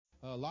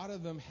A lot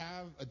of them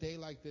have a day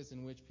like this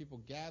in which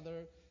people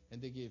gather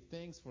and they give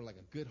thanks for like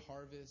a good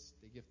harvest.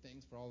 They give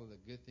thanks for all of the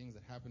good things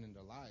that happen in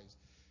their lives.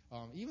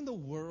 Even the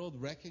world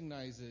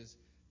recognizes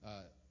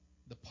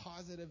the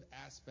positive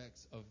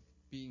aspects of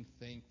being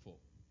thankful.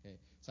 Okay?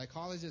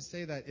 Psychologists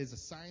say that it's a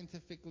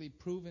scientifically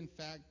proven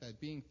fact that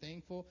being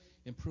thankful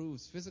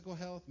improves physical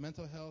health,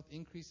 mental health,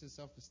 increases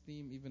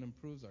self-esteem, even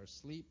improves our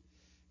sleep,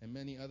 and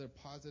many other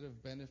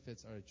positive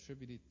benefits are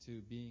attributed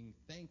to being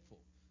thankful,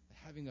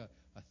 having a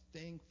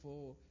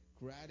thankful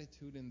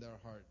gratitude in their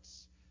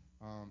hearts.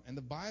 And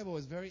the Bible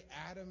is very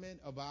adamant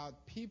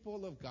about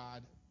people of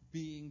God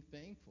being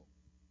thankful.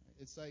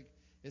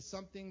 It's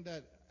something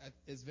that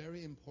is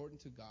very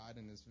important to God,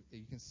 and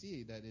you can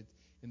see that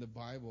in the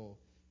Bible,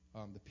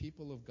 the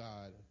people of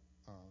God,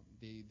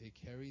 they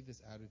carry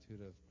this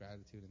attitude of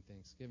gratitude and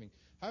thanksgiving.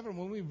 However,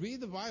 when we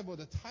read the Bible,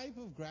 the type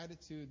of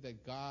gratitude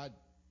that God,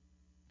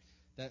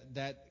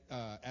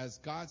 as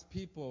God's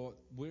people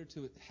we're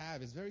to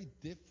have is very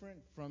different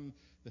from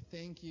the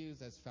thank yous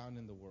that's found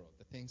in the world,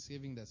 the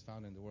thanksgiving that's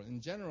found in the world. In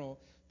general,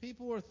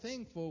 people are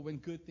thankful when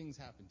good things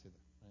happen to them.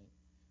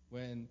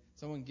 When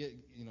someone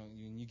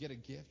you get a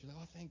gift, you're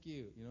like, oh, thank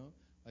you,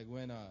 Like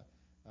when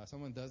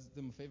someone does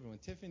them a favor. When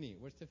Tiffany,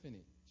 where's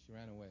Tiffany? She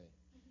ran away.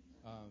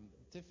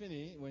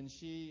 Tiffany, when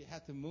she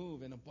had to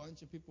move and a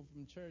bunch of people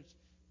from church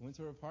went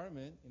to her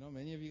apartment,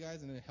 many of you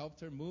guys, and it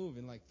helped her move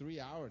in like 3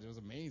 hours. It was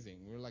amazing.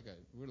 We were like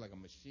a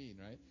machine,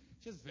 right?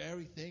 She was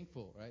very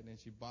thankful, right? And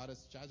she bought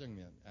us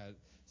jjajangmyeon as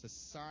a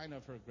sign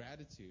of her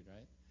gratitude,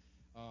 right?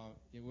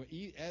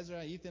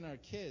 Ezra, Ethan, our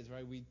kids,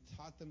 right? We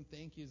taught them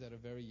thank yous at a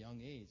very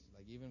young age.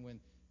 Like even when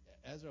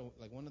Ezra,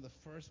 like one of the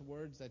first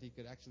words that he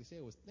could actually say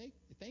was thank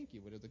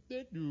you, but it was like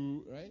thank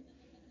you, right?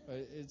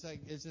 It's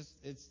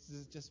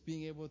just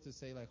being able to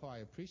say like, oh, I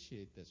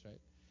appreciate this,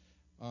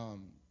 right?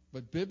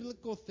 But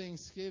biblical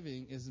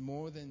thanksgiving is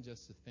more than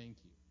just a thank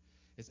you.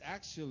 It's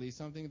actually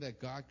something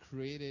that God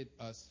created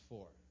us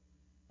for,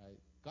 right?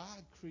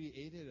 God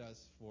created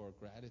us for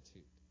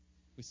gratitude.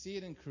 We see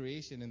it in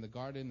creation in the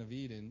Garden of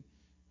Eden.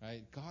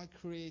 Right? God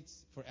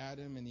creates for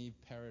Adam and Eve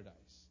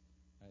paradise.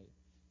 Right?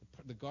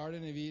 The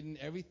Garden of Eden,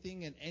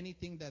 everything and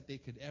anything that they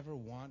could ever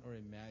want or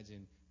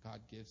imagine,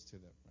 God gives to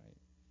them. Right?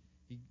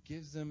 He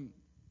gives them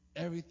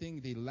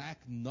everything. They lack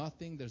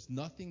nothing. There's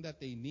nothing that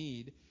they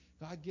need.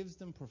 God gives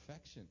them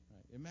perfection.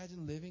 Right?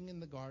 Imagine living in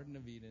the Garden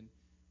of Eden.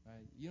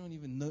 Right? You don't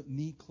even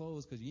need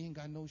clothes because you ain't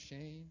got no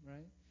shame.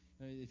 Right?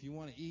 If you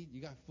want to eat,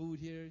 you got food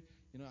here.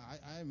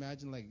 I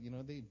imagine like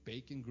they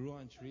bacon grew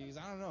on trees.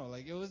 I don't know.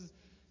 Like it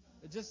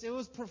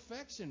was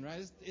perfection,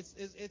 right?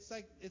 It's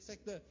like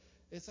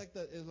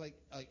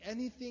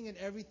anything and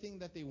everything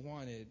that they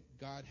wanted,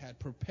 God had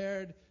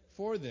prepared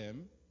for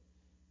them.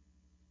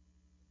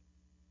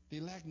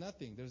 They lack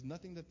nothing. There's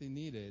nothing that they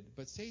needed.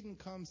 But Satan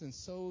comes and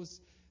sows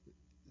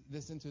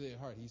this into their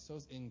heart. He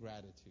sows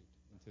ingratitude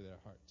into their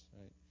hearts,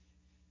 right?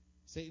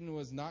 Satan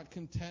was not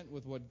content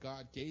with what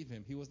God gave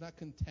him. He was not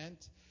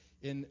content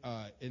in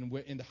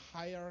the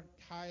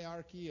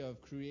hierarchy of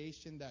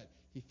creation that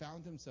he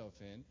found himself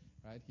in.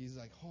 Right? He's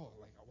like,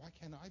 why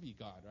can't I be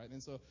God? Right?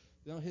 And so,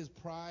 his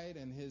pride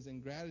and his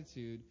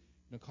ingratitude,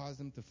 caused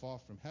him to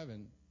fall from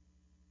heaven.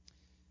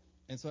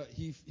 And so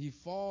he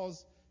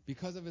falls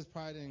because of his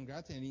pride and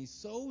ingratitude, and he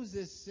sows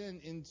this sin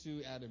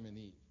into Adam and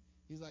Eve.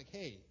 He's like,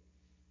 hey,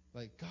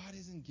 like God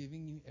isn't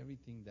giving you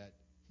everything that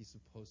he's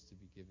supposed to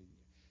be giving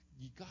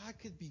you. God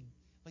could be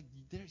like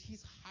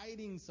he's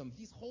hiding something.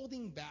 He's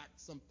holding back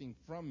something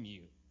from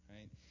you.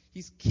 Right?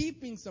 He's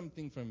keeping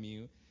something from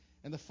you.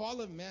 And the fall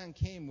of man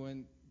came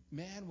when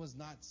man was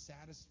not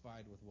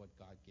satisfied with what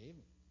God gave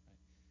him.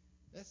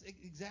 Right? That's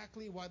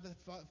exactly why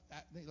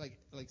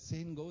like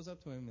Satan goes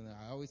up to him, and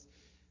I always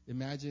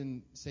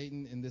imagine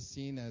Satan in this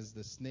scene as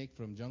the snake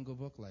from Jungle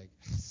Book, like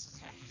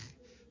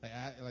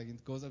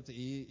it goes up to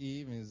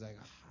Eve and he's like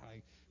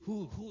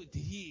who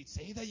did he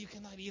say that you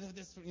cannot eat of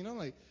this?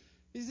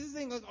 Is this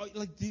thing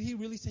like did he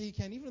really say you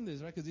can't eat from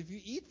this? Right? Because if you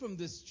eat from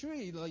this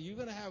tree, like you're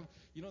gonna have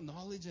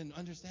knowledge and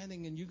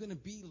understanding, and you're gonna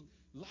be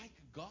like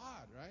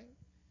God, right?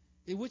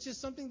 Which is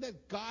something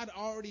that God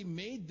already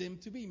made them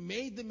to be,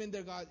 made them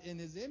in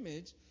his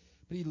image,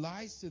 but he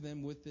lies to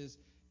them with this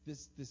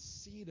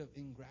seed of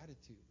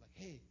ingratitude. Like,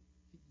 hey,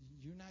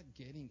 you're not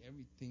getting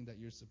everything that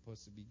you're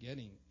supposed to be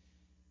getting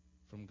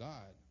from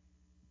God.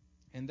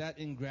 And that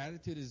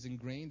ingratitude is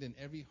ingrained in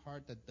every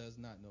heart that does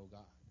not know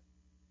God.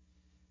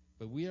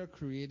 But we are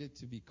created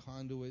to be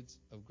conduits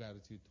of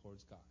gratitude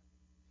towards God.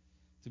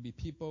 To be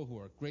people who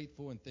are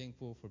grateful and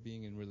thankful for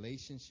being in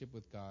relationship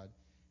with God.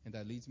 And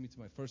that leads me to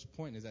my first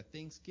point, is that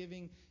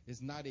Thanksgiving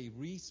is not a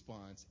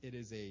response, it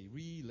is a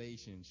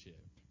relationship.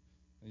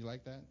 You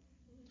like that?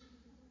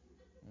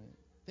 Right.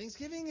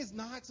 Thanksgiving is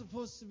not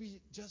supposed to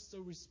be just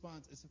a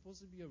response. It's supposed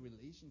to be a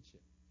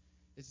relationship.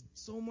 It's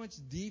so much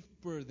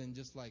deeper than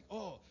just like,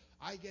 oh,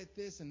 I get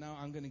this and now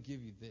I'm going to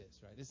give you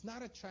this, right? It's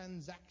not a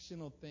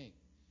transactional thing.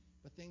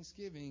 But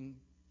Thanksgiving,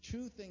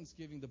 true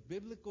Thanksgiving, the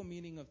biblical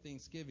meaning of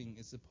Thanksgiving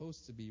is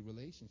supposed to be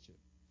relationship.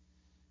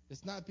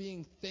 It's not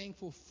being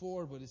thankful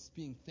for, but it's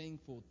being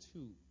thankful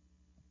to.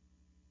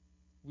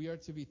 We are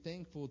to be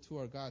thankful to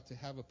our God, to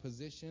have a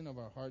position of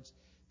our hearts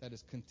that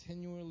is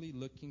continually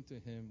looking to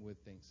Him with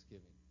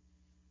thanksgiving,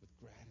 with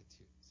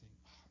gratitude,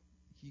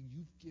 saying,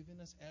 You've given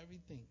us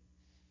everything.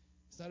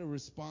 It's not a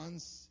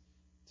response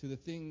to the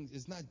things,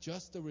 it's not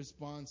just a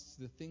response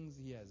to the things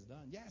He has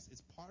done. Yes,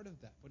 it's part of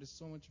that, but it's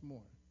so much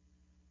more.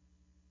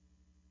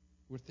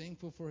 We're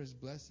thankful for His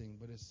blessing,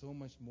 but it's so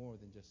much more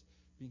than just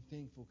being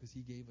thankful because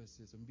He gave us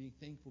this, and being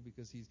thankful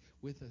because He's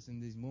with us in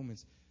these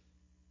moments.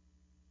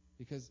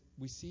 Because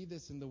we see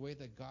this in the way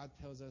that God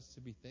tells us to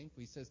be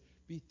thankful. He says,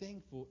 be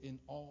thankful in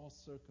all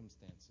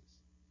circumstances.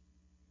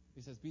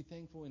 He says, be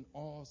thankful in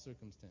all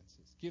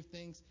circumstances. Give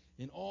thanks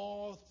in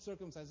all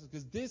circumstances,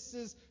 because this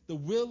is the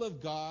will of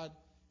God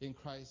in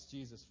Christ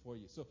Jesus for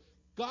you. So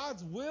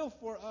God's will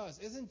for us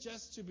isn't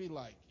just to be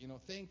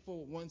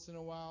thankful once in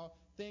a while,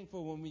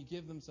 thankful when we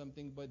give them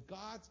something, but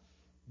God's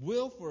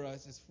will for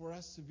us is for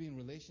us to be in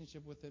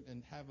relationship with Him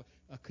and have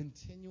a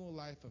continual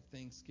life of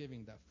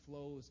thanksgiving that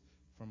flows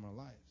from our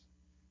lives.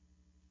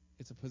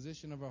 It's a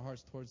position of our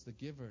hearts towards the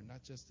giver,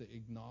 not just the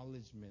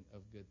acknowledgement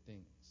of good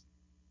things.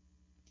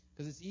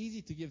 Because it's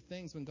easy to give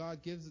thanks when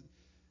God gives,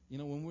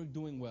 when we're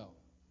doing well,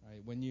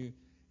 right?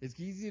 It's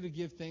easy to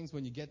give thanks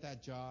when you get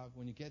that job,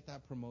 when you get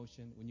that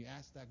promotion, when you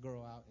ask that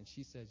girl out and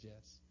she says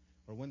yes,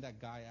 or when that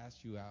guy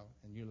asks you out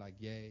and you're like,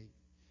 yay,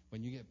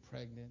 when you get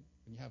pregnant,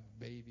 when you have a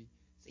baby.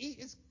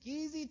 It's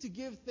easy to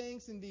give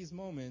thanks in these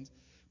moments,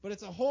 but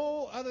it's a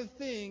whole other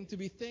thing to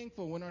be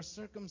thankful when our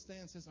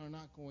circumstances are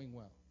not going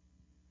well.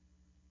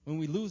 When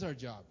we lose our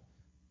job,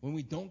 when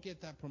we don't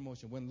get that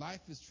promotion, when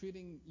life is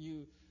treating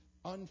you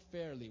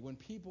unfairly, when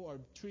people are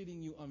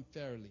treating you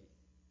unfairly,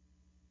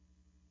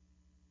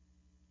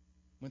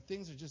 when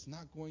things are just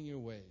not going your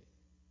way.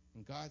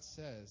 And God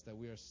says that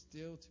we are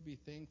still to be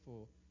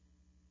thankful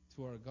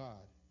to our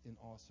God in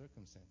all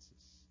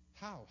circumstances.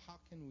 How? How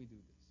can we do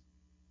this?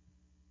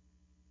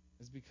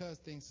 It's because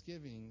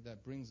thanksgiving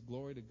that brings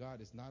glory to God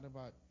is not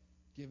about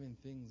giving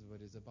things,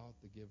 but it's about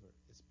the giver.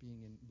 It's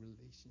being in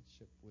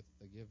relationship with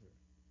the giver.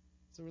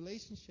 It's a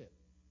relationship.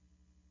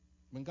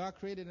 When God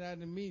created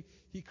Adam and Eve,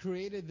 He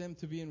created them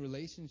to be in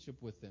relationship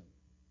with Him,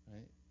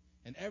 right?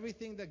 And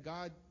everything that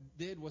God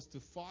did was to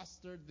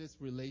foster this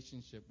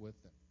relationship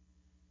with them.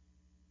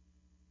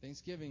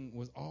 Thanksgiving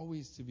was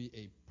always to be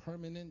a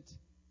permanent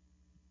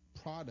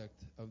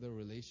product of their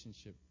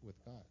relationship with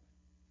God.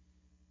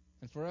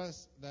 And for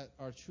us that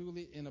are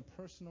truly in a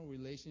personal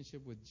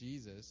relationship with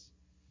Jesus,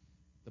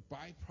 the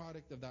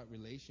byproduct of that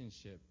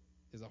relationship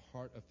is a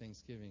heart of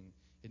thanksgiving.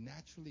 It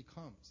naturally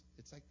comes.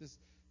 It's like this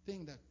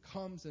thing that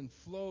comes and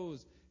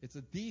flows. It's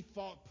a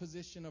default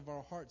position of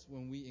our hearts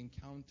when we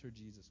encounter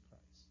Jesus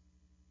Christ.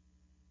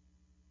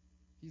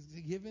 He's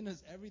given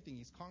us everything.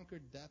 He's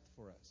conquered death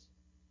for us.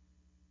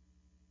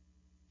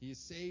 He has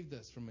saved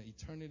us from an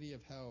eternity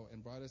of hell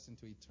and brought us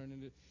into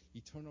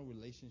eternal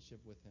relationship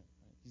with Him.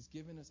 Right? He's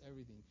given us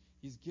everything.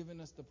 He's given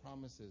us the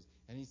promises.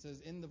 And He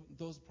says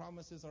those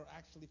promises are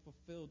actually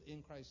fulfilled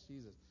in Christ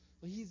Jesus.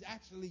 So He's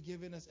actually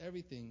given us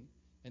everything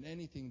and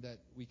anything that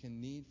we can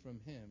need from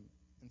Him.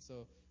 And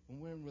so when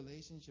we're in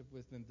relationship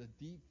with Him, the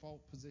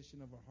default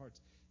position of our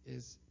hearts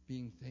is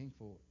being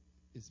thankful,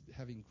 is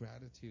having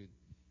gratitude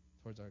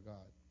towards our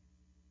God.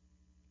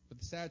 But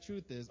the sad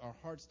truth is our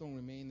hearts don't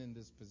remain in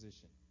this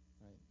position.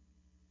 Right?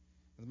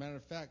 As a matter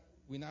of fact,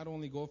 we not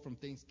only go from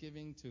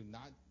thanksgiving to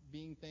not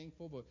being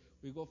thankful, but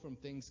we go from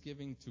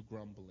thanksgiving to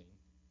grumbling.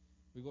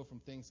 We go from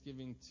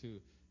thanksgiving to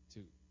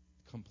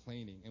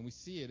complaining. And we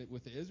see it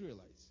with the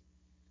Israelites.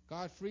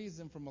 God frees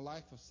them from a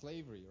life of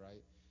slavery,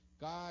 right?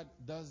 God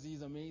does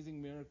these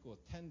amazing miracles,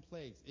 10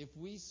 plagues. If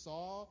we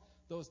saw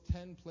those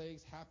 10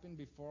 plagues happen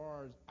before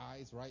our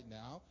eyes right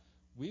now,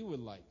 we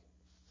would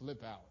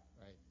flip out,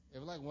 right?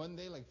 If one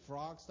day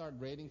frogs start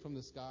raining from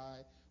the sky,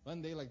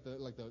 one day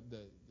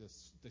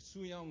the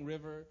Suyang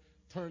River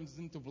turns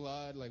into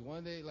blood,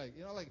 one day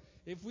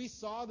if we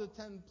saw the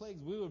 10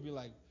 plagues, we would be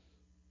like,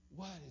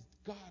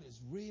 God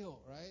is real,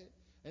 right?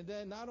 And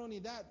then not only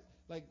that,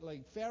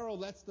 like Pharaoh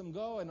lets them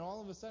go, and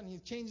all of a sudden he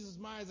changes his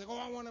mind. He's like,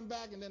 I want them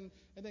back. And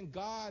then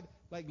God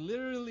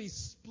literally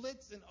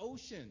splits an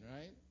ocean,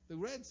 right? The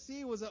Red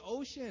Sea was an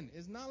ocean.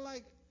 It's not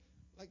like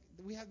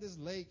we have this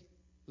Lake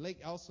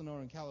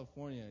Elsinore in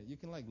California. You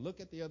can look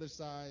at the other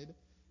side,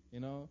 you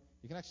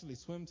can actually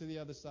swim to the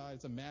other side.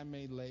 It's a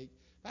man-made lake.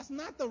 That's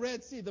not the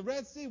Red Sea. The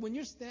Red Sea, when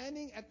you're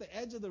standing at the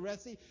edge of the Red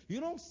Sea, you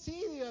don't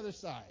see the other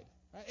side,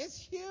 right? It's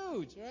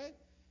huge, right?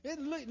 It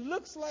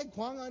looks like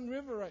Kwanghan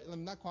River, right?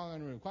 Not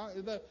Kwanghan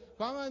River, the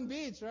Kwanghan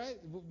Beach, right?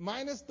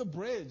 Minus the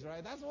bridge,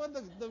 right? That's what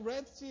the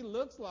Red Sea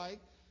looks like.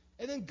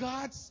 And then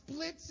God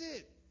splits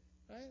it,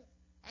 right?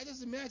 I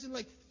just imagine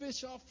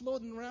fish all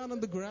floating around on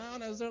the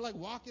ground as they're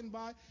walking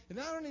by. And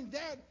not only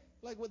that,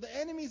 when the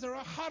enemies are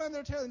all hot on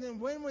their tail, and then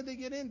when they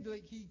get in,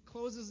 He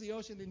closes the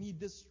ocean and He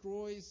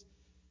destroys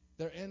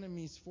their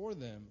enemies for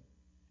them.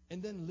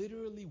 And then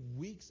literally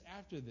weeks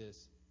after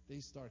this, they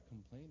start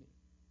complaining.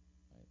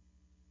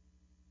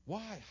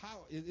 Why?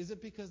 How? Is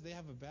it because they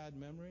have a bad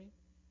memory?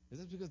 Is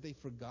it because they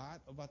forgot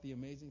about the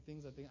amazing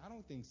things I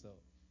don't think so.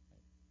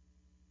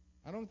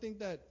 I don't think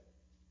that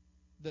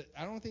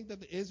I don't think that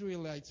the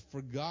Israelites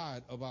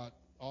forgot about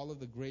all of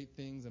the great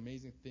things,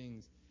 amazing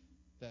things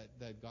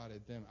that God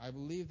had done. I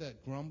believe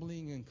that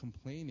grumbling and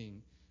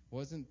complaining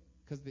wasn't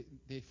because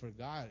they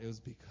forgot. It was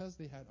because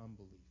they had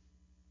unbelief.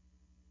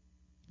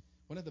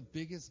 One of the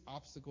biggest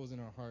obstacles in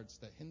our hearts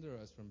that hinder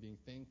us from being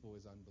thankful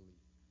is unbelief.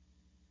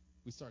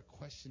 We start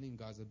questioning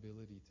God's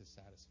ability to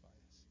satisfy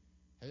us.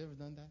 Have you ever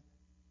done that?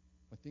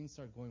 When things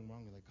start going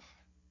wrong, you're like,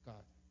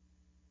 God,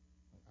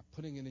 I'm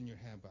putting it in your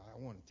hand, but I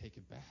want to take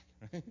it back,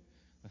 right?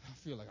 I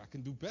feel like I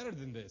can do better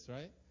than this,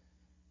 right?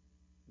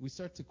 We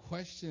start to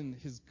question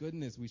His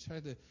goodness. We try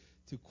to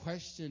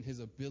question His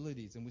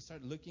abilities, and we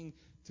start looking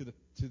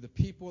to the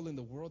people in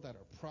the world that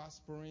are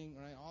prospering,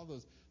 right? All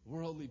those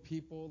worldly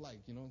people, like,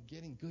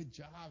 getting good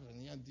jobs,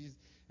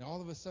 and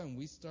all of a sudden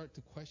we start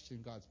to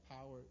question God's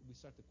power. We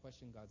start to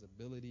question God's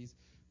abilities.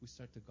 We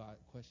start to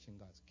question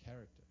God's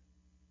character.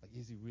 Like,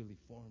 is He really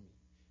for me?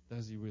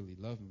 Does He really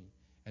love me?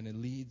 And it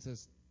leads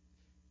us,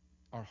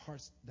 our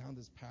hearts, down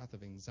this path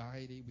of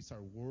anxiety. We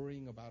start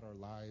worrying about our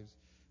lives.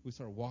 We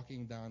start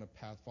walking down a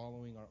path,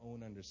 following our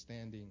own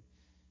understanding.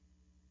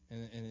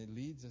 And it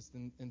leads us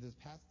in this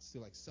path to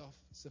like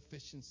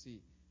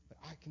self-sufficiency. That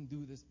I can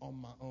do this on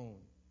my own.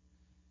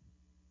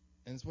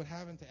 And it's what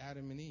happened to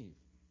Adam and Eve.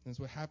 And it's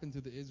what happened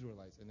to the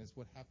Israelites. And it's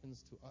what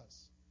happens to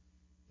us.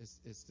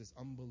 It's this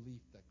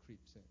unbelief that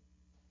creeps in.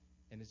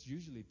 And it's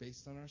usually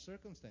based on our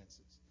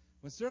circumstances.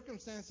 When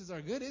circumstances are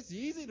good, it's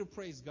easy to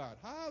praise God.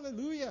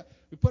 Hallelujah.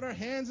 We put our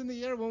hands in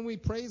the air when we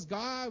praise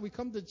God. We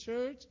come to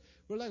church.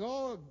 We're like,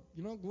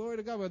 glory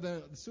to God. But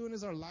then as soon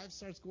as our life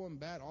starts going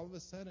bad, all of a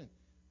sudden,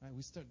 right,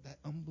 that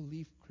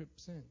unbelief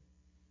creeps in.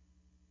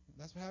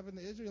 That's what happened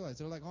to the Israelites.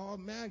 They were like, oh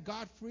man,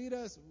 God freed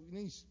us.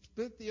 He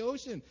split the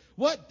ocean.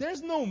 What?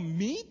 There's no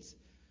meat?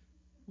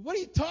 What are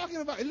you talking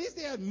about? At least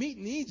they had meat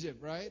in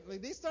Egypt, right?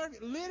 Like, they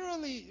start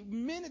literally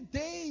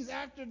days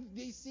after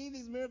they see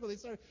these miracles, they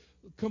start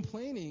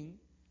complaining.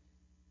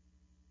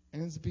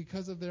 And it's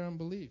because of their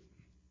unbelief.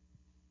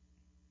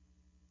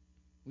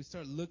 We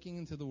start looking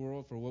into the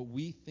world for what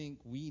we think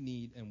we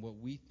need and what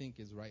we think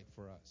is right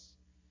for us.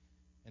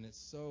 And it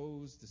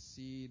sows the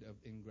seed of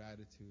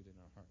ingratitude in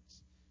our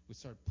hearts. We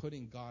start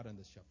putting God on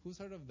the shelf. Who's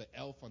heard of the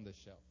elf on the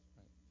shelf?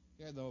 Right?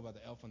 You guys know about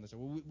the elf on the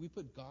shelf. Well, we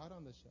put God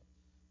on the shelf.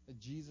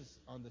 Jesus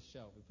on the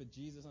shelf. We put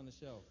Jesus on the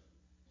shelf.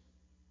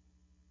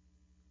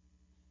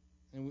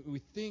 And we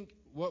think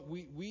what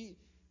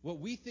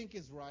we think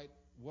is right,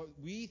 what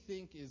we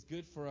think is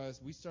good for us,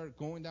 we start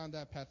going down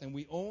that path, and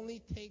we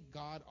only take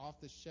God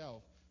off the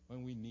shelf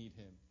when we need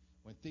Him,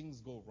 when things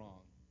go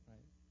wrong,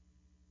 right?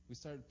 We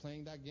start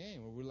playing that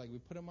game where we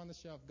put Him on the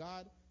shelf.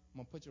 God, I'm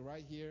going to put you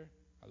right here.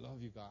 I love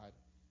you, God.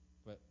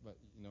 But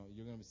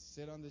you're going to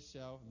sit on the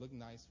shelf, look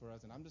nice for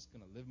us, and I'm just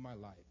going to live my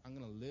life. I'm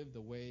going to live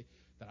the way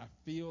that I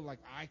feel like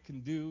I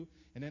can do.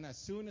 And then as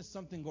soon as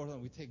something goes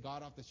on, we take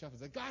God off the shelf.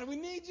 It's like, God, we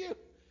need you.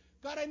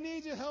 God, I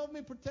need you. Help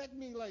me, protect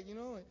me.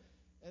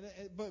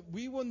 But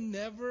we will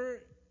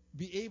never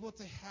be able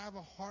to have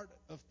a heart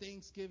of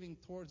thanksgiving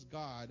towards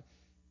God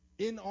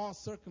in all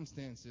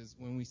circumstances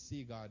when we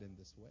see God in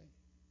this way.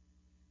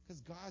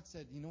 Because God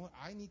said, you know what?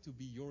 I need to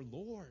be your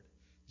Lord.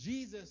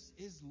 Jesus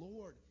is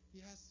Lord. He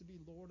has to be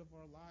Lord of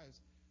our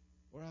lives.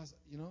 Or else,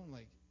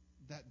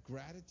 that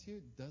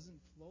gratitude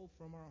doesn't flow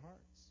from our hearts.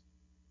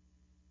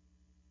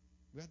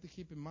 We have to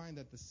keep in mind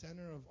that the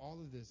center of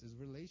all of this is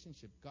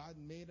relationship. God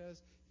made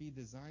us. He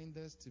designed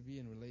us to be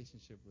in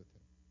relationship with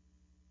Him.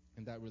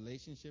 And that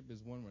relationship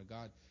is one where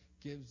God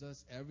gives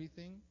us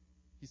everything.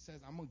 He says,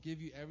 I'm going to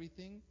give you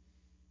everything.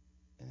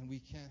 And we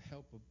can't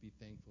help but be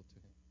thankful to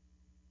Him.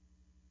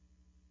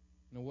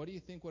 What do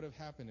you think would have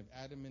happened if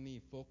Adam and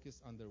Eve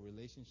focused on their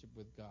relationship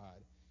with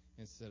God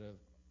instead of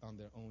on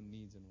their own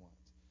needs and wants?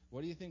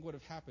 What do you think would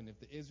have happened if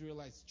the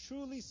Israelites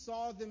truly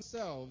saw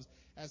themselves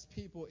as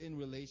people in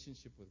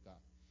relationship with God?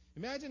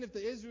 Imagine if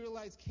the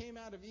Israelites came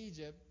out of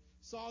Egypt,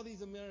 saw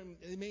these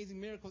amazing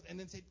miracles, and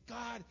then said,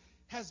 God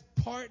has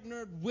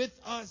partnered with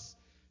us.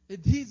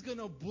 He's going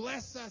to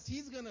bless us.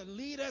 He's going to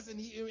lead us, and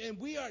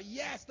we are,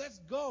 yes, let's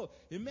go.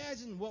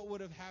 Imagine what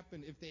would have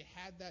happened if they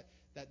had that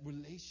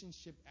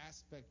relationship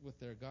aspect with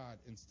their God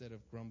instead of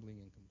grumbling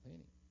and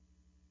complaining.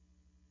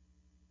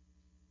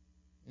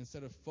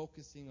 Instead of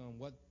focusing on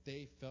what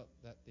they felt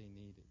that they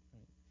needed.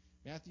 Right?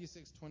 Matthew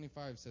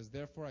 6:25 says,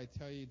 therefore I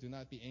tell you, do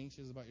not be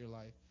anxious about your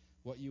life,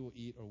 what you will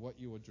eat or what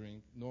you will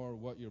drink, nor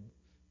what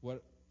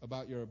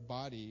about your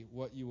body,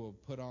 what you will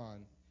put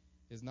on.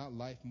 Is not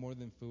life more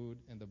than food,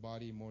 and the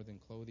body more than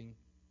clothing?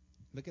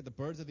 Look at the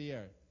birds of the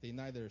air. They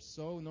neither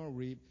sow nor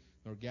reap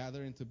nor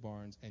gather into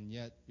barns, and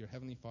yet your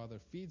heavenly Father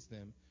feeds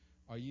them.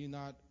 Are you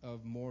not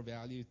of more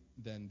value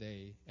than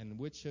they? And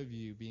which of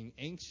you, being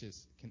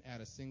anxious, can add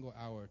a single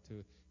hour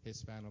to his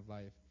span of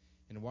life?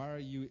 And why are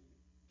you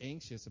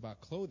anxious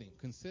about clothing?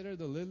 Consider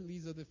the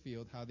lilies of the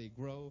field, how they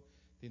grow.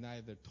 They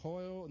neither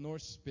toil nor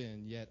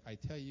spin. Yet I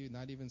tell you,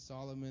 not even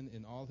Solomon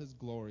in all his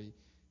glory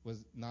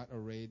was not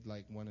arrayed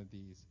like one of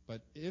these.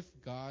 But if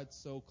God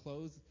so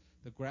clothes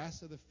the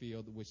grass of the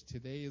field, which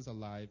today is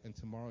alive and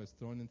tomorrow is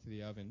thrown into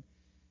the oven,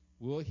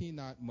 will He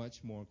not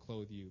much more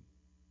clothe you,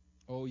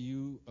 O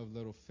you of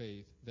little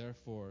faith,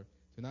 therefore,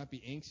 do not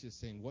be anxious,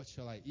 saying, what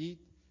shall I eat?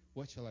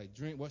 What shall I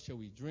drink? What shall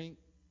we drink?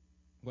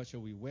 What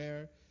shall we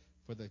wear?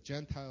 For the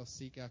Gentiles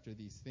seek after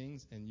these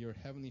things, and your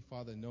heavenly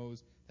Father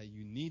knows that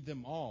you need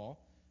them all.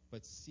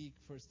 But seek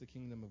first the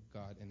kingdom of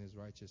God and his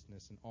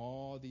righteousness, and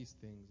all these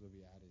things will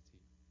be added to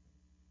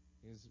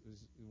you.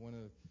 It's one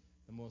of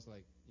the most,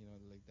 like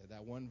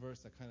that one verse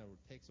that kind of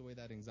takes away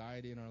that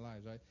anxiety in our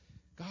lives, right?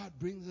 God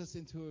brings us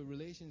into a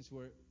relationship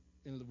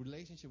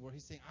where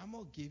he's saying, I'm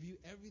going to give you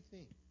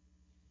everything.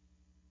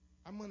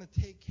 I'm going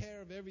to take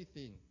care of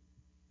everything.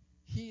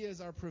 He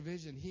is our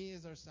provision. He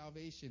is our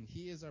salvation.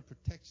 He is our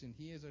protection.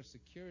 He is our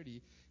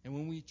security. And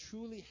when we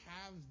truly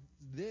have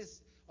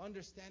this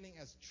understanding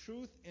as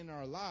truth in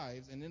our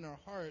lives and in our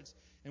hearts,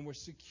 and we're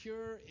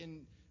secure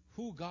in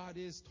who God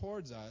is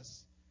towards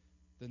us,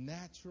 the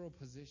natural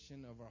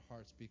position of our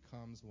hearts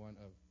becomes one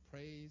of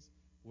praise,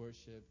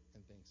 worship,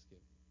 and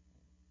thanksgiving.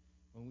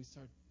 When we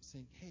start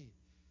saying, hey,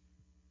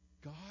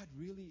 God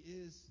really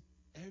is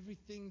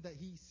everything that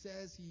he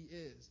says he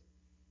is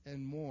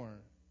and more.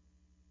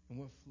 And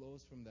what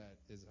flows from that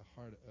is a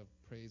heart of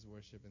praise,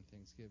 worship, and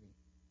thanksgiving.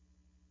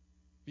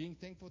 Being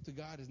thankful to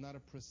God is not a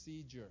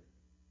procedure,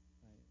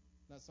 right?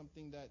 Not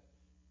something that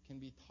can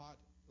be taught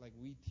like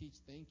we teach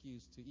thank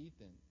yous to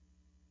Ethan.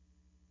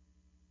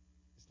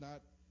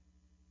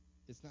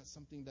 It's not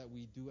something that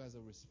we do as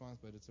a response,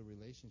 but it's a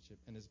relationship,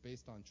 and it's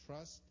based on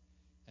trust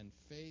and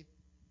faith.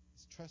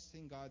 It's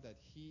trusting God that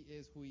he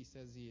is who he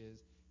says he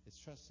is. It's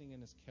trusting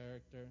in his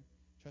character,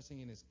 trusting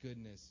in his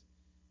goodness.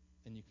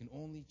 And you can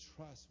only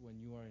trust when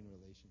you are in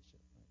relationship.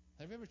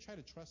 Right? Have you ever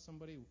tried to trust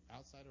somebody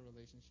outside a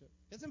relationship?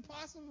 It's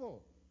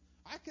impossible.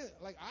 I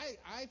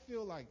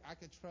feel like I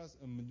could trust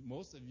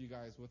most of you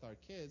guys with our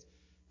kids,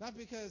 not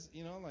because,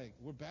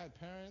 we're bad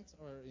parents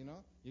or,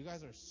 you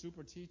guys are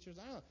super teachers.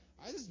 I don't know.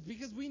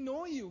 Because we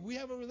know you. We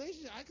have a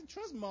relationship. I can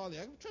trust Molly.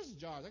 I can trust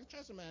Josh. I can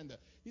trust Amanda.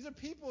 These are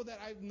people that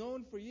I've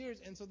known for years.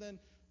 And so then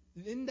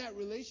in that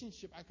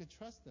relationship, I could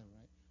trust them,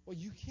 right? Well,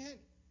 you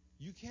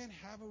can't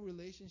have a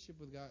relationship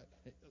with God.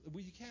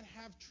 Well, you can't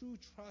have true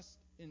trust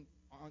in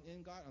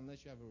God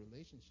unless you have a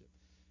relationship.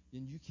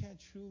 And you can't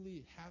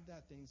truly have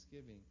that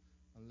thanksgiving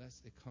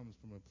unless it comes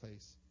from a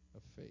place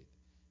of faith.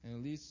 And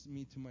it leads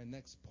me to my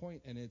next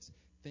point, and it's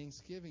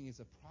thanksgiving is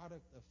a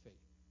product of faith.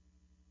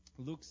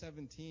 Luke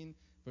 17,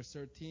 verse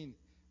 13,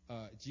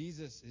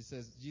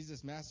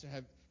 Jesus Master,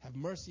 have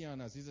mercy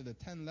on us. These are the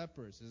 10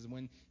 lepers.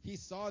 When he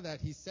saw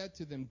that, he said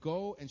to them,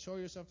 go and show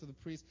yourself to the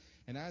priest.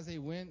 And as they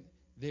went,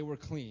 they were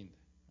cleaned.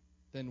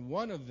 Then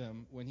one of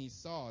them, when he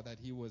saw that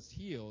he was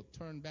healed,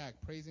 turned back,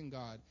 praising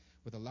God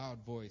with a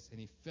loud voice, and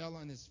he fell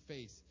on his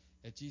face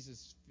at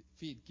Jesus'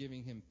 feet,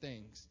 giving him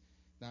thanks.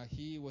 Now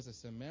he was a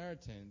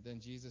Samaritan. Then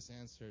Jesus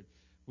answered,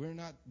 We're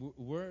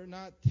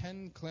not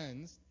 10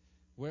 cleansed.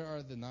 Where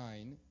are the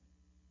 9?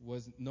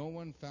 Was no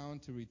one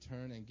found to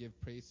return and give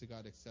praise to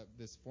God except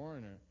this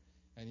foreigner?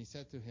 And he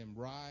said to him,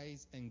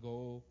 rise and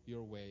go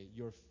your way.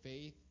 Your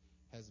faith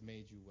has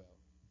made you well.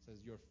 It says,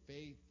 your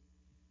faith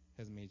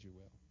has made you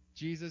well.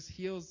 Jesus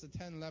heals the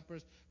 10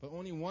 lepers, but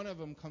only one of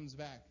them comes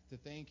back to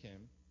thank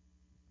him,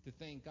 to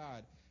thank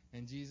God.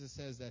 And Jesus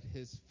says that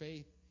his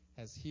faith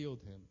has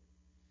healed him.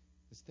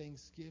 This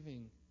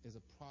thanksgiving is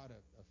a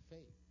product of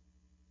faith.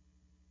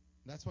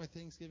 That's why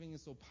thanksgiving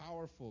is so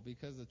powerful,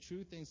 because the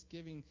true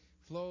thanksgiving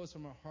flows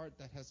from a heart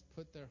that has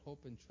put their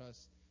hope and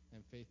trust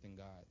and faith in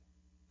God.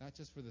 Not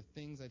just for the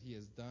things that he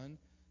has done,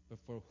 but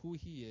for who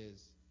he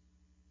is,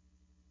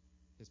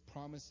 his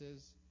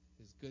promises,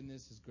 his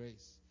goodness, his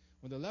grace.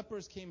 When the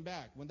lepers came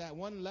back, when that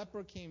one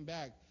leper came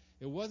back,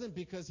 it wasn't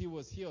because he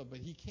was healed, but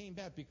he came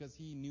back because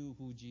he knew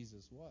who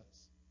Jesus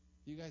was.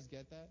 Do you guys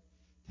get that?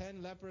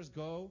 10 lepers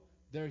go,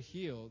 they're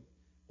healed.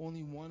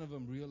 Only one of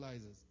them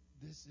realizes,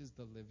 this is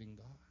the living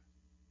God.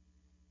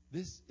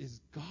 This is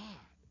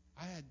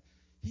God.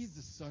 He's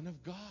the Son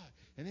of God.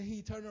 And then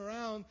he turned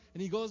around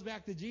and he goes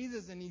back to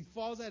Jesus and he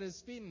falls at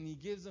his feet and he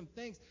gives him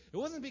thanks. It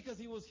wasn't because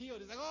he was healed.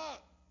 He's like, oh,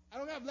 I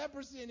don't have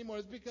leprosy anymore.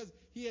 It's because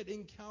he had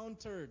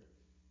encountered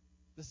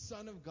the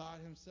Son of God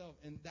himself.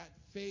 And that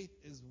faith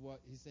is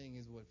what he's saying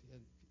is what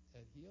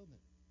had healed him.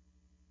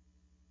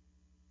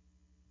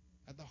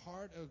 At the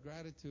heart of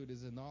gratitude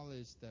is a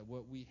knowledge that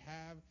what we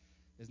have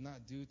is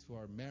not due to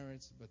our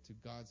merits, but to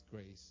God's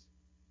grace.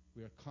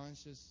 We are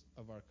conscious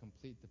of our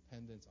complete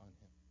dependence on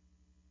him.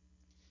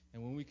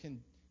 And when we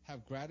can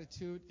have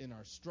gratitude in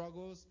our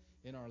struggles,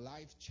 in our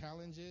life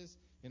challenges,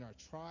 in our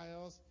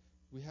trials,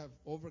 we have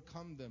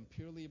overcome them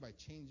purely by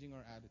changing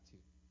our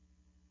attitude.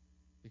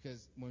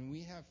 Because when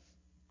we have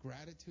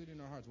gratitude in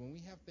our hearts, when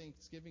we have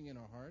thanksgiving in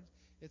our hearts,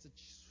 it's a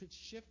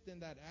shift in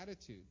that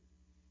attitude.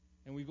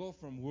 And we go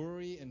from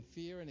worry and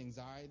fear and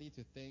anxiety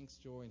to thanks,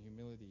 joy, and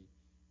humility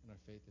in our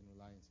faith and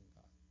reliance in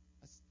God.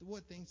 That's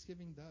what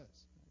thanksgiving does.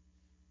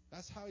 Right?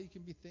 That's how you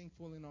can be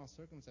thankful in all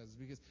circumstances.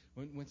 Because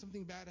when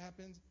something bad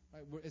happens,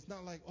 right, it's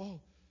not like,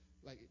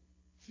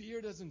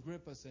 Fear doesn't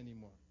grip us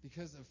anymore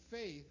because of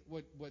faith.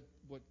 What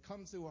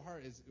comes to our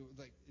heart is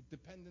like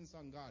dependence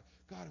on God.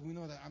 God,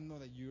 I know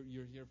that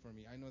you're here for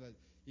me. I know that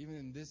even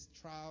in this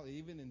trial,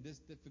 even in this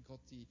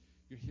difficulty,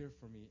 you're here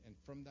for me. And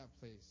from that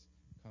place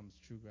comes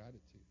true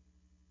gratitude.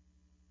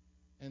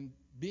 And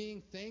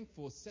being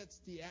thankful sets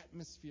the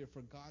atmosphere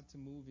for God to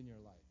move in your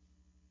life.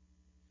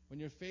 When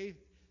your faith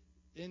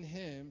in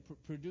Him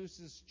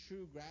produces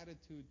true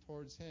gratitude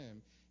towards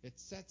Him, it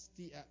sets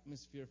the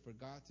atmosphere for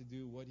God to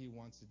do what He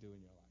wants to do in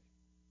your life.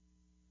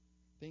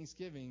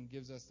 Thanksgiving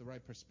gives us the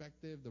right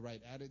perspective, the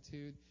right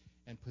attitude,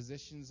 and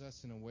positions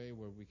us in a way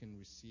where we can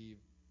receive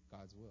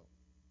God's will.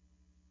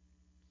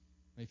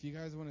 If you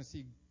guys want to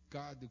see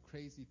God do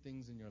crazy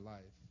things in your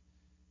life,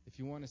 if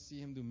you want to see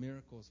Him do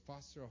miracles,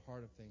 foster a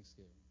heart of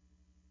thanksgiving.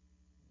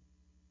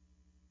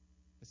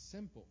 It's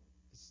simple.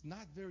 It's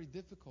not very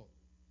difficult.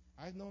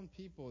 I've known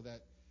people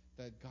that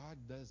God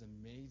does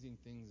amazing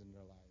things in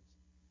their lives,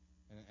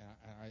 and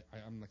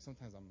I'm like,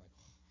 sometimes I'm like,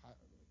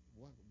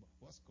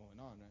 what's going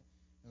on, right?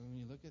 And when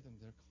you look at them,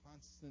 they're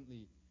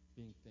constantly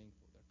being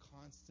thankful. They're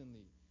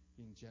constantly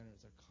being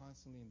generous. They're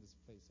constantly in this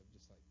place of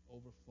just like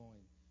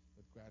overflowing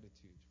with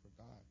gratitude for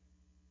God.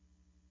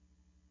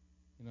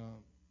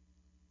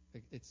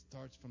 It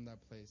starts from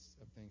that place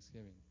of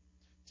thanksgiving.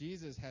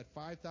 Jesus had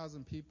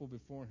 5,000 people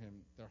before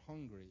Him. They're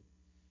hungry.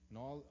 And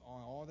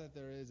all that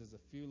there is a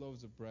few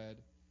loaves of bread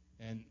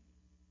and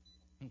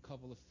a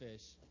couple of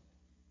fish.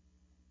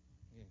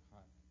 Getting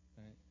hot,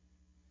 right?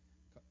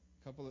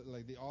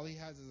 All He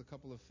has is a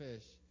couple of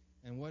fish.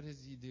 And what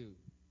does He do?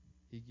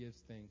 He gives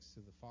thanks to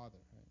the Father,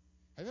 right?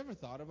 Have you ever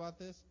thought about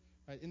this?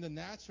 Right? In the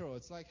natural,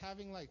 it's like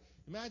having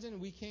imagine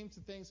we came to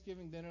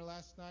Thanksgiving dinner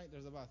last night.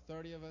 There's about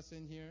 30 of us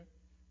in here,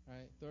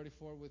 right?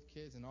 34 with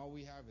kids, and all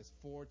we have is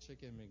 4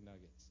 chicken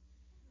McNuggets.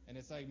 And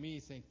it's like me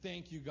saying,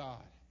 thank you,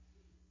 God,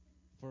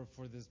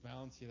 for this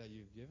bounty that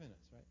you've given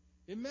us, right?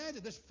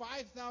 Imagine there's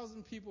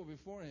 5,000 people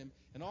before Him,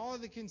 and all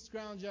they can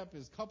scrounge up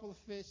is a couple of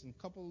fish and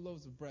a couple of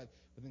loaves of bread.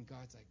 But then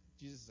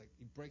Jesus is like,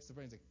 He breaks the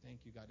bread and He's like, thank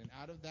you, God. And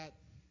out of that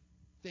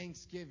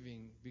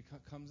Thanksgiving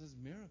comes this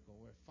miracle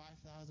where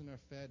 5,000 are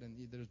fed, and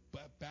there's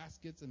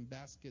baskets and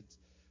baskets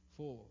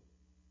full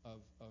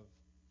of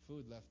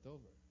food left over,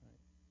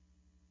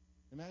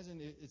 right? Imagine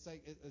it's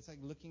like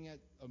looking at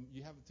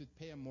you have to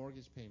pay a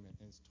mortgage payment,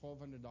 and it's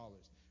 $1,200,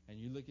 and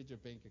you look at your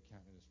bank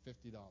account and it's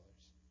 $50,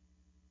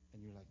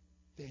 and you're like,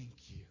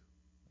 thank you.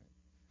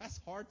 Right? That's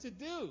hard to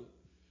do,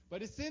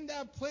 but it's in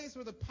that place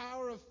where the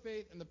power of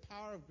faith and the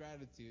power of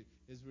gratitude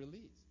is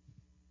released.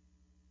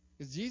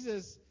 Because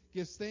Jesus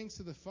gives thanks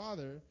to the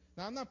Father.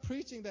 Now, I'm not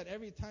preaching that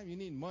every time you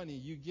need money,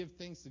 you give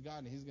thanks to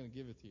God and He's going to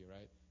give it to you,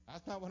 right?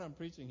 That's not what I'm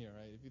preaching here,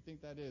 right? If you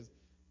think that is,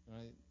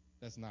 right,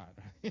 that's not,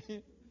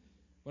 right?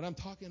 What I'm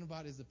talking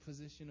about is the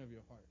position of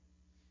your heart.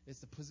 It's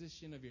the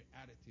position of your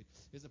attitude.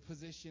 It's the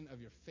position of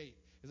your faith.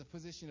 It's a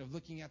position of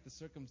looking at the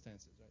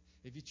circumstances, right?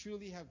 If you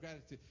truly have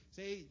gratitude,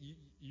 say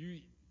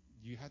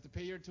you have to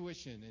pay your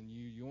tuition and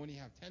you only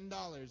have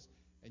 $10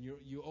 and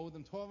you owe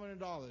them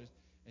 $1,200,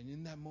 and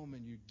in that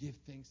moment you give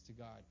thanks to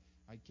God,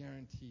 I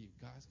guarantee you,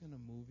 God's going to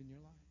move in your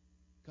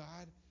life.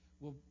 God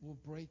will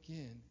break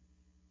in,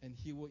 and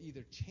He will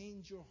either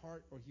change your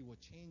heart or He will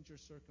change your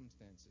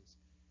circumstances.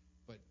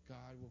 But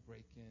God will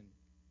break in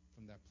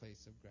from that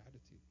place of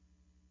gratitude.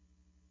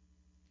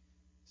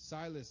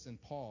 Silas and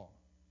Paul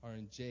are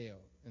in jail,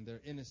 and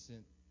they're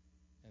innocent,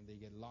 and they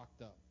get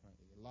locked up. Right?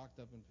 They get locked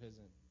up in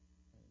prison.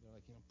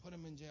 Right? They're like, put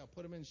them in jail,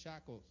 put them in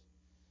shackles.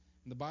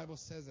 And the Bible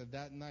says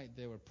that night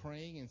they were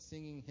praying and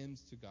singing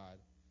hymns to God.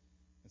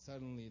 And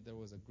suddenly there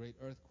was a great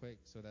earthquake,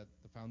 so that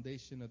the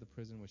foundation of the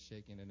prison was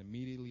shaken, and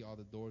immediately all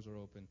the doors were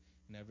open,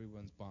 and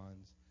everyone's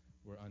bonds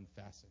were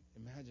unfastened.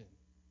 Imagine.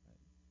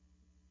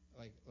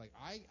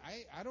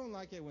 I don't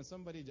like it when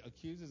somebody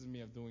accuses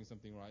me of doing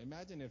something wrong.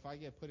 Imagine if I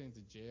get put into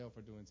jail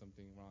for doing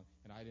something wrong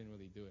and I didn't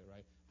really do it,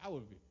 right? I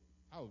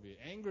would be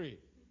angry,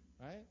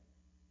 right?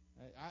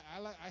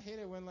 I hate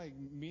it when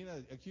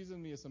Mina accuses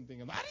me of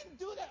something. I didn't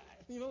do that.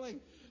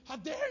 How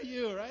dare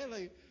you,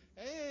 right?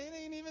 Hey, it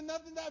ain't even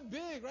nothing that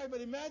big, right?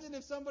 But imagine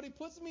if somebody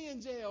puts me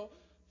in jail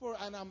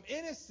and I'm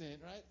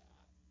innocent, right?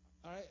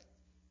 All right,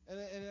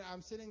 and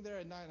I'm sitting there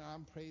at night and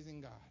I'm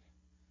praising God.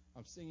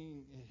 I'm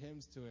singing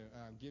hymns to Him.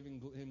 I'm giving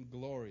Him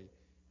glory,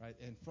 right?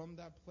 And from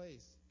that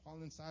place, Paul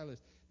and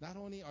Silas, not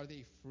only are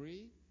they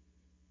free,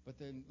 but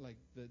then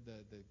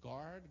the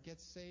guard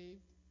gets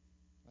saved.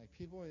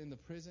 People in the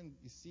prison,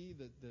 you see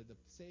the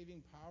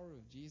saving power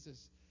of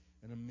Jesus,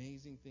 and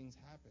amazing things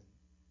happen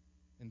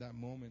in that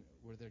moment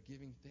where they're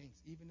giving thanks,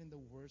 even in the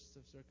worst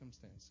of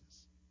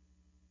circumstances.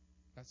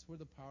 That's where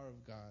the power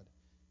of God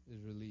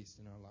is released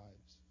in our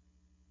lives.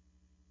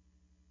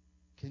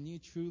 Can you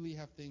truly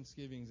have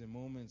thanksgivings in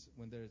moments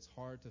when it's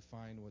hard to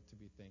find what to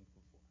be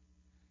thankful for?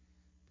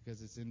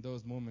 Because it's in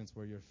those moments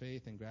where your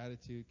faith and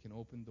gratitude can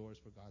open doors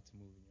for God to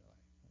move in your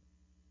life. Right?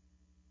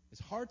 It's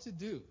hard to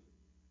do,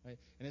 right?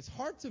 And it's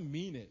hard to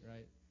mean it,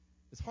 right?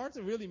 It's hard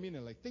to really mean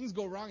it. Things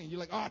go wrong and you're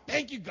like, oh,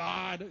 thank you,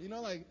 God.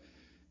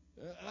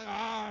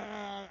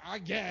 I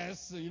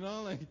guess,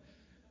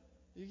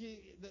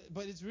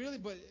 But it's really,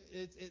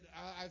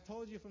 I've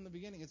told you from the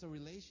beginning, it's a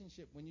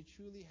relationship. When you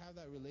truly have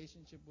that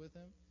relationship with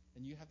Him,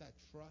 and you have that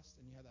trust,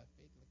 and you have that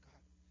faith, like,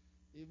 God,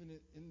 even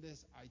in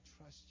this, I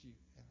trust you,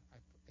 and I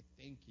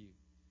thank you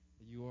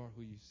that you are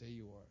who you say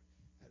you are.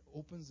 That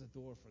opens the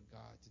door for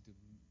God to do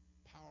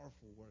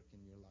powerful work in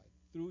your life,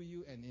 through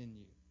you and in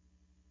you.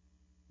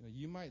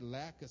 You might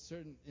lack a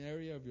certain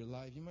area of your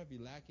life. You might be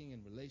lacking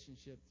in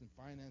relationships and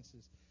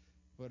finances,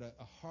 but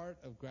a heart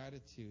of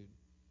gratitude,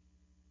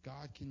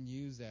 God can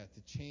use that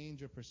to change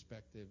your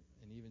perspective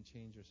and even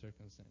change your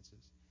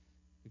circumstances.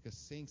 Because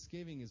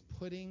thanksgiving is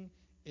putting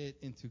it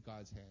into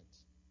God's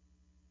hands.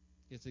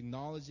 It's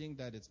acknowledging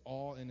that it's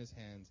all in His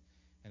hands,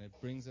 and it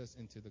brings us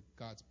into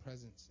God's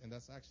presence. And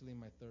that's actually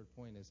my third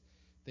point, is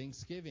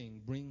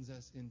thanksgiving brings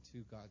us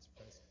into God's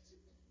presence.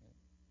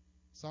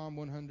 Psalm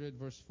 100,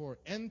 verse 4.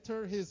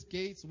 Enter His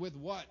gates with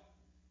what?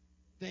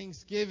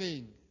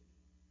 Thanksgiving.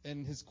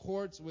 And His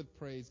courts with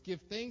praise. Give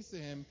thanks to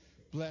Him.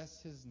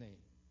 Bless His name.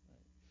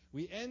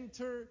 We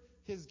enter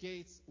His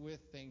gates with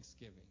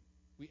thanksgiving.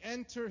 We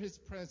enter His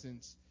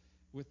presence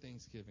with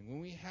thanksgiving.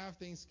 When we have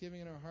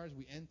thanksgiving in our hearts,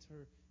 we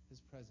enter His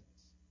presence.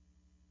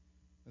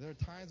 There are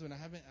times when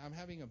I'm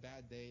having a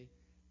bad day,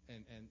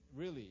 and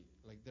really,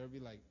 like, there'll be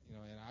like,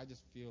 and I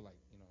just feel like,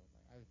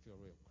 I feel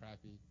real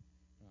crappy.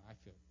 I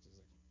feel just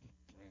like,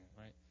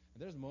 right?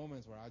 And there's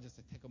moments where I'll just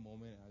take a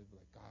moment and I'll be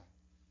like, God,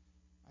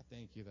 I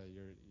thank you that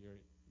you're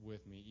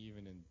with me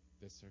even in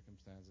this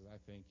circumstances. I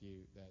thank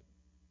you that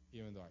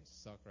even though I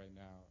suck right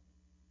now,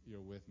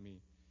 you're with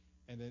me.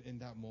 And then in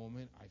that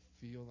moment, I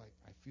feel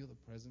the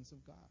presence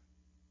of God.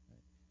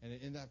 Right?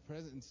 And in that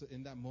presence,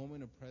 in that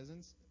moment of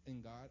presence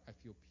in God, I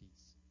feel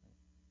peace.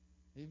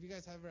 Right? Have you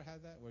guys ever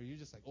had that where you're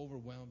just like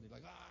overwhelmed, you're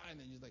like, and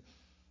then you're just like,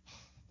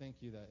 thank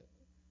you that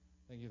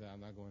I'm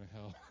not going to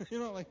hell.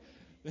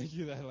 Thank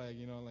you that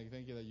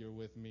thank you that you're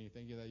with me.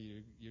 Thank you that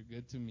you're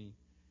good to me.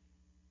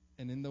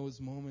 And in those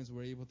moments,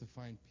 we're able to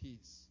find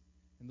peace.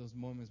 In those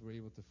moments, we're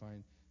able to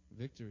find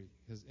victory,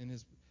 because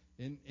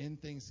in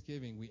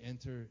Thanksgiving we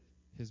enter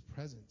His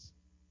presence.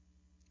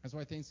 That's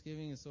why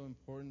Thanksgiving is so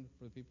important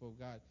for the people of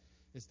God.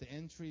 It's the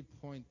entry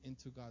point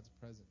into God's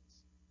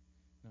presence.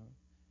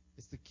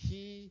 It's the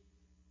key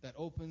that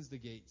opens the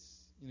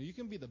gates. You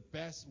can be the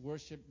best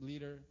worship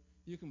leader.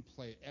 You can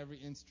play every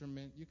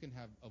instrument. You can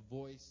have a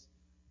voice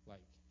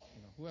like,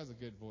 who has a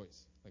good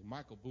voice? Like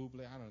Michael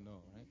Bublé, I don't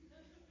know, right?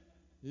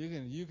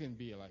 You can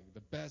be like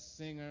the best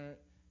singer,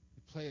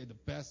 play the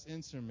best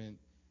instrument,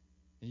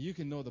 and you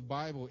can know the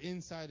Bible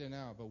inside and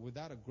out, but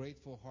without a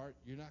grateful heart,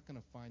 you're not going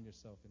to find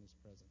yourself in His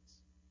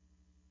presence.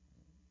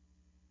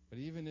 But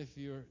even if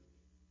you're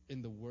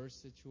in the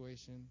worst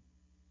situation,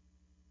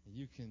 and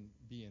you can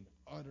be an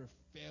utter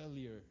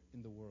failure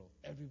in the world,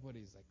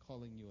 everybody's like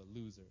calling you a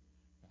loser.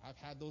 I've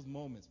had those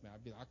moments, man.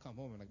 I come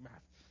home and like, man,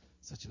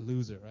 such a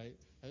loser, right?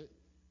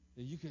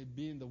 You could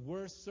be in the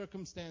worst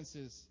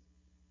circumstances,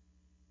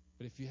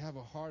 but if you have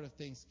a heart of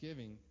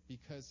thanksgiving,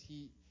 because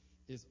He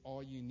is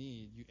all you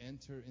need, you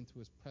enter into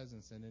His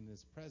presence, and in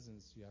His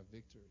presence you have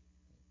victory.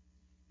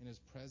 In His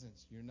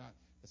presence,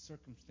 the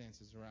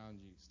circumstances around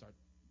you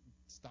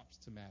stops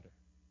to matter.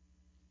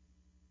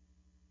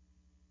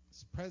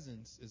 His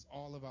presence is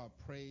all about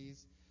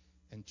praise,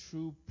 and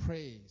true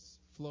praise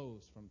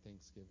flows from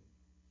thanksgiving.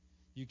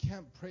 You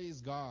can't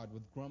praise God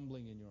with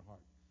grumbling in your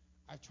heart.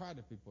 I've tried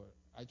it before.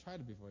 You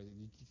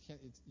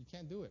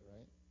can't do it,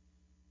 right?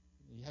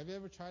 Have you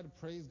ever tried to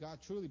praise God,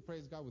 truly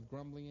praise God with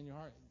grumbling in your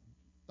heart?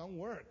 Don't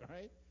work,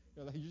 right?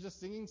 You're just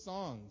singing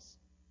songs.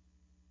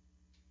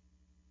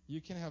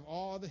 You can have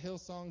all the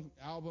Hillsong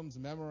albums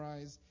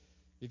memorized.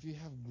 If you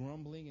have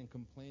grumbling and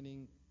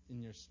complaining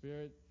in your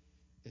spirit,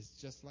 it's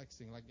just like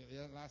singing. Like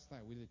last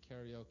night we did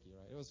karaoke,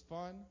 right? It was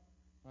fun,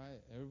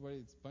 right?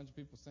 It's a bunch of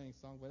people saying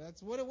songs, but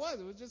that's what it was.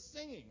 It was just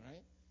singing,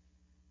 right?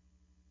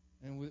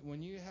 And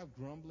when you have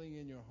grumbling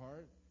in your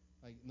heart,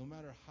 like no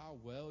matter how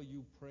well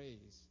you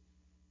praise,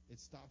 it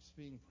stops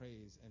being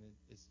praise and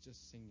it's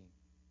just singing.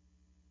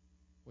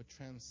 What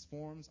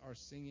transforms our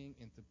singing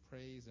into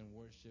praise and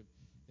worship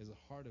is a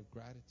heart of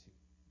gratitude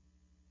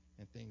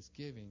and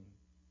thanksgiving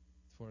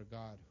for a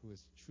God who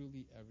is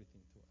truly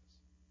everything to us.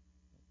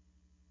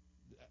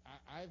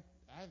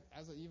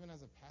 Even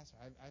as a pastor,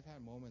 I've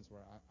had moments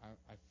where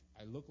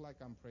I look like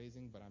I'm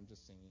praising, but I'm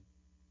just singing.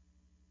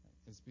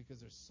 It's because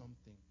there's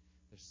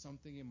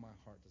something in my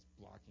heart that's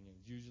blocking it.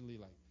 Usually,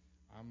 like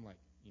I'm like,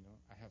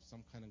 I have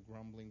some kind of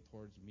grumbling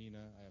towards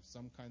Mina. I have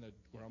some kind of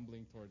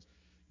grumbling towards,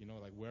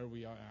 like where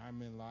we are.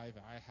 I'm in life.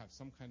 I have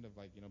some kind of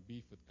like,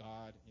 beef with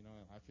God. And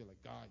I feel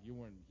like, God, you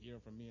weren't here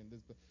for me in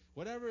this. But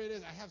whatever it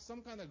is, I have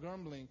some kind of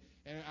grumbling,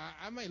 and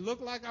I might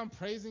look like I'm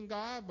praising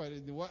God, but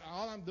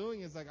all I'm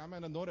doing is like I'm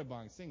at a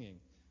norebang singing.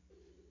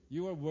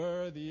 You are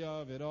worthy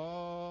of it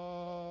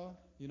all.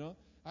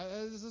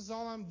 This is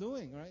all I'm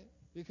doing, right?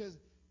 Because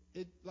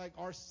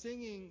our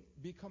singing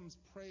becomes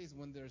praise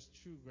when there's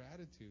true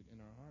gratitude in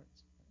our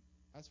hearts.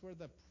 Right? That's where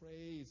the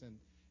praise and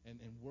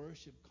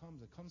worship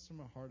comes. It comes from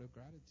a heart of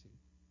gratitude.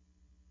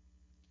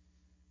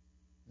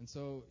 And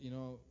so,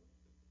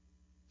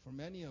 for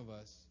many of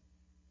us,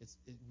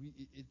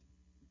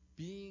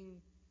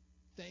 Being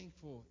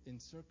thankful in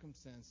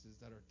circumstances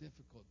that are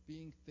difficult,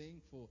 being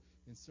thankful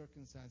in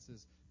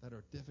circumstances that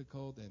are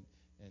difficult, and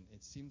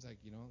it seems like,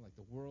 like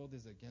the world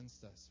is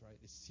against us, right?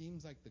 It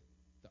seems like the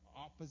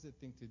opposite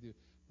thing to do.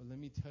 But let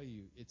me tell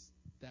you, it's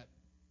that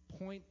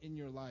point in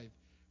your life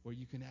where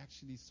you can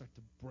actually start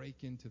to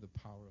break into the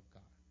power of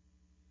God.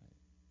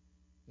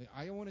 Right?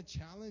 Like, I want to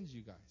challenge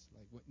you guys.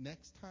 Like,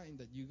 next time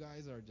that you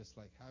guys are just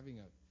like having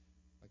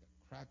a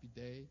crappy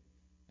day,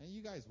 and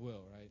you guys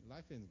will, right?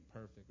 Life isn't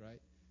perfect,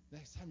 right?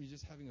 Next time you're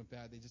just having a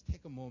bad day, just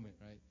take a moment,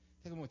 right?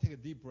 Take a moment, take a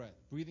deep breath.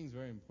 Breathing is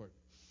very important.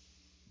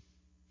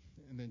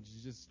 And then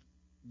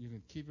you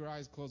can keep your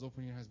eyes closed,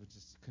 open your eyes, but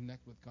just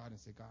connect with God and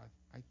say, God,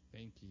 I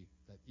thank you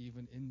that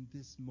even in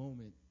this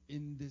moment,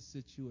 in this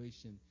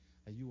situation,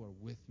 that you are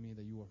with me,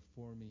 that you are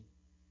for me,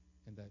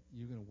 and that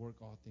you're going to work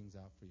all things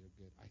out for your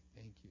good. I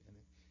thank you.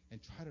 And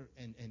try to,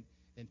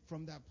 and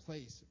from that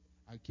place,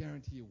 I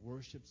guarantee you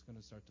worship's going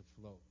to start to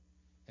flow.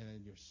 And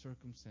then your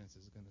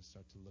circumstances are going to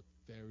start to look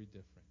very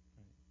different.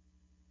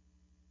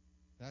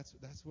 Right?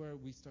 That's where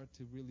we start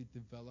to really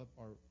develop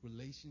our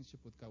relationship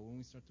with God. When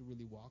we start to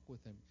really walk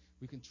with Him,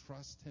 we can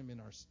trust Him in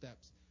our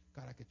steps.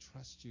 God, I could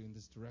trust you in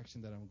this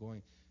direction that I'm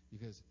going,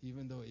 because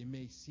even though it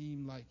may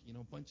seem like,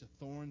 a bunch of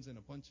thorns and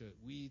a bunch of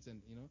weeds,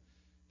 and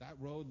that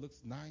road looks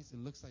nice. It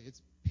looks like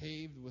it's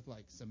paved with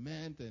like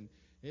cement, and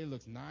it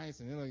looks nice,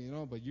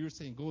 and but you're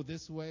saying go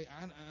this way.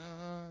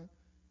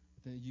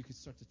 Then you can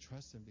start to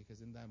trust Him,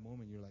 because in that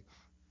moment you're like,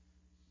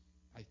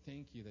 I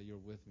thank you that you're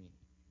with me.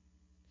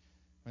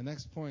 My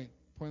next point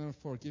number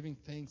 4, giving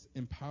thanks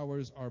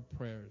empowers our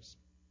prayers.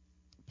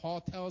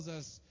 Paul tells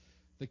us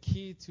the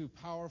key to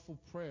powerful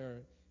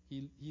prayer.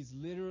 He's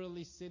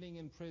literally sitting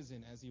in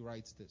prison as he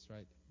writes this,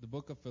 right? The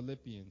book of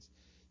Philippians.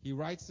 He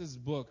writes this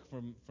book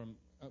from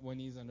when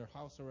he's under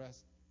house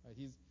arrest.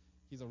 Right?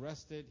 He's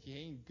arrested. He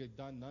ain't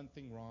done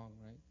nothing wrong,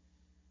 right?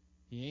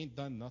 He ain't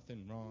done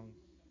nothing wrong.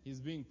 He's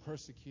being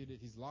persecuted.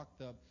 He's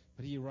locked up.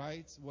 But he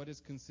writes what is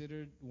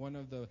considered one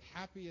of the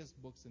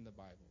happiest books in the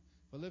Bible.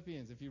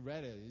 Philippians, if you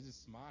read it, you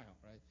just smile,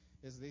 right?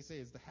 They say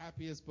it's the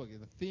happiest book.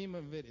 The theme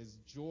of it is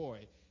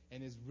joy,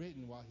 and is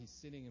written while he's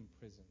sitting in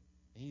prison.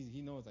 And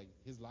he knows like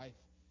his life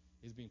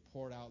is being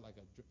poured out like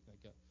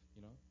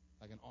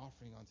an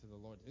offering unto the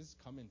Lord. This is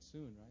coming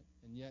soon, right?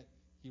 And yet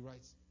he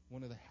writes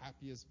one of the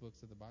happiest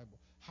books of the Bible.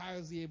 How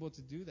is he able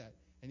to do that?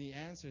 And he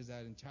answers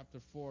that in chapter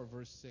 4,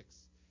 verse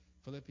 6.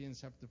 Philippians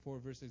chapter 4,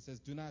 verse 6 says,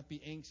 "Do not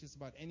be anxious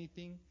about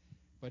anything,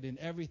 but in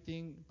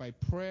everything, by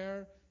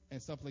prayer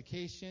and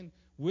supplication,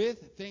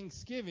 with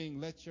thanksgiving,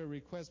 let your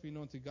requests be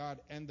known to God,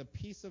 and the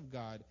peace of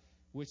God,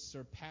 which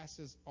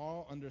surpasses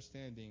all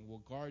understanding, will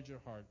guard your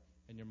heart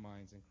and your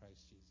minds in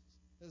Christ Jesus."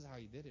 This is how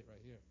he did it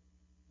right here.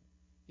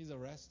 He's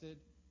arrested.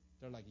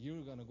 They're like,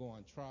 you're going to go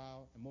on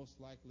trial, and most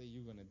likely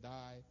you're going to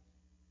die.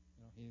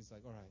 He's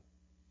like, all right,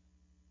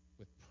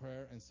 with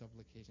prayer and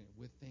supplication,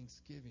 with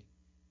thanksgiving,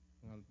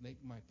 I'm going to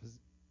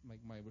make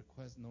my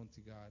request known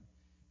to God,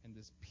 and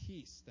this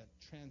peace that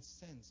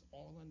transcends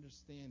all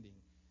understanding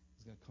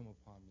is going to come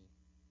upon me.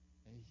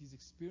 And he's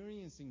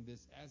experiencing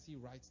this as he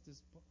writes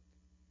this book.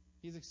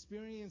 He's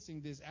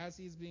experiencing this as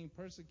he's being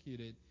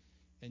persecuted,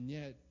 and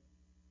yet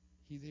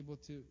he's able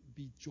to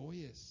be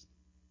joyous.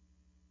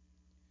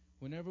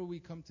 Whenever we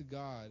come to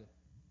God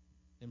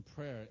in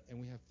prayer and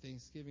we have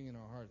thanksgiving in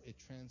our heart, it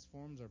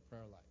transforms our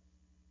prayer life.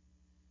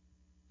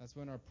 That's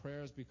when our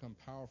prayers become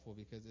powerful,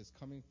 because it's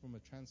coming from a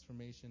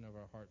transformation of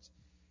our hearts.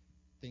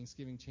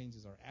 Thanksgiving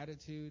changes our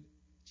attitude,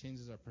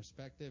 changes our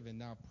perspective, and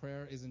now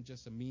prayer isn't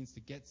just a means to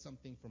get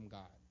something from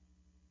God,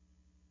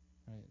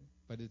 right?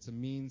 But it's a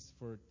means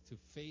to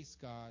face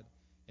God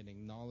and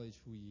acknowledge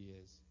who He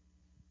is.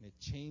 And it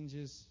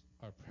changes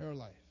our prayer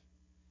life.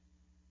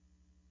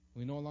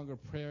 We no longer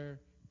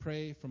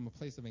pray from a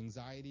place of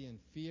anxiety and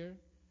fear,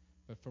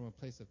 but from a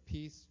place of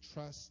peace,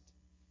 trust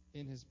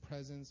in His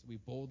presence. We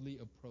boldly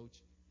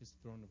approach His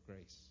throne of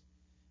grace,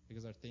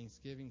 because our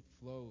thanksgiving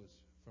flows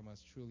from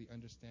us truly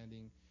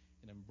understanding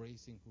and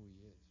embracing who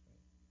He is.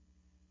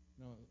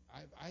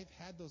 Right? I've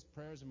had those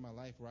prayers in my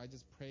life where I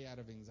just pray out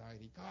of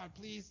anxiety. God,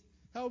 please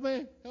help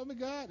me,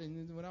 God.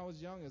 And when I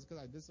was young, it's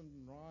because I did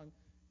something wrong.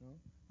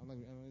 I'm like,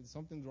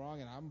 something's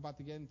wrong, and I'm about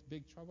to get into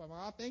big trouble. I'm like,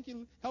 oh, thank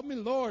you, help me,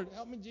 Lord,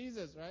 help me,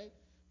 Jesus. Right?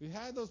 We've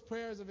had those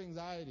prayers of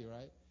anxiety,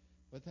 right?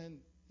 But then,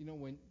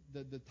 when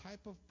the type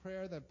of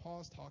prayer that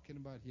Paul's talking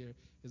about here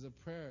is a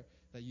prayer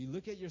that you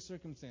look at your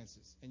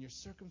circumstances, and your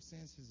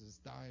circumstances is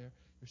dire,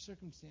 your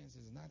circumstances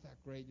is not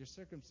that great, your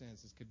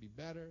circumstances could be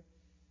better,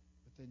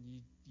 but then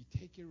you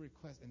take your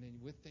request, and then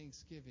with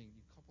thanksgiving,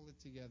 you couple it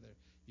together,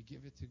 you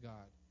give it to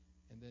God,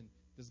 and then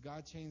does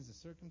God change the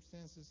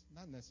circumstances?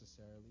 Not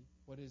necessarily.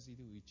 What does He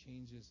do? He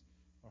changes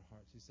our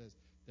hearts. He says,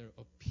 "There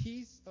a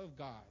peace of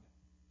God,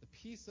 the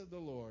peace of the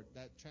Lord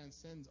that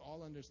transcends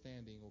all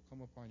understanding will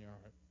come upon your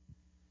heart."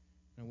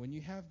 And when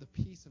you have the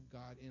peace of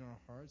God in our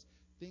hearts,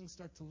 things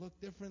start to look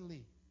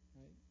differently.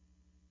 Right?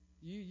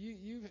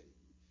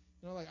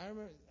 Like I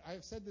remember,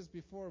 I've said this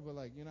before, but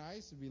like, I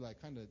used to be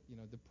like kind of,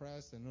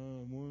 depressed and,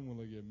 when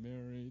will I get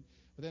married?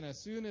 But then as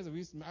soon as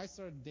I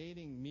started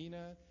dating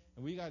Mina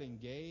and we got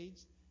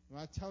engaged, and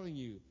I'm telling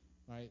you,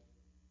 right,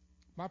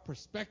 my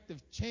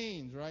perspective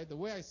changed, right? The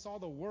way I saw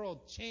the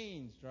world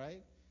changed,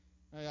 right?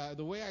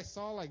 The way I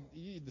saw, like,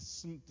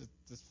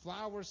 the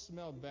flowers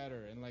smelled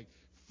better, and like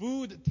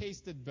food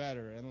tasted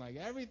better, and like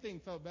everything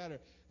felt better.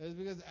 It was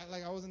because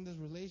I was in this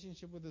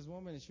relationship with this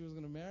woman, and she was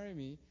gonna marry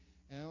me,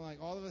 and like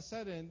all of a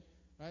sudden,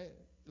 right,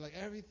 like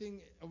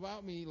everything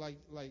about me, like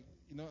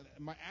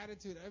my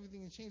attitude,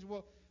 everything has changed.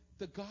 Well,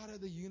 the God of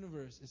the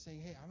universe is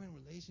saying, hey, I'm in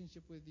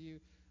relationship with you,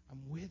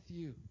 I'm with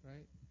you,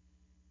 right?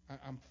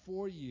 I'm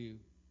for you.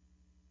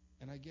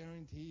 And I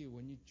guarantee you,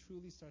 when you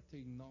truly start to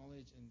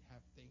acknowledge and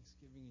have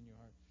thanksgiving in your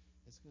heart,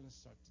 it's going to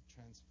start to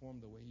transform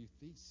the way you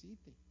see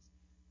things.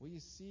 When you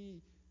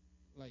see,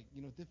 like,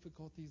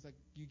 difficulties, like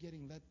you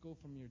getting let go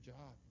from your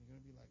job, you're going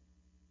to be like,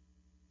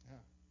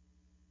 yeah,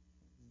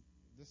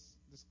 this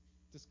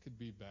could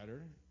be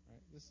better,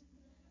 right? This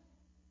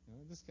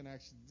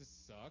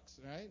sucks,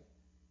 right?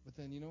 But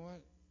then, you know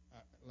what?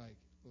 I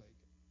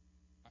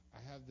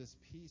have this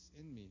peace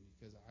in me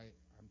because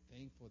I'm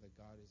thankful that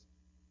God is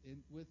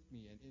with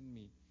me and in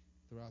me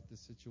throughout this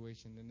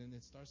situation, and then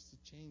it starts to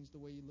change the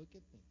way you look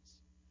at things.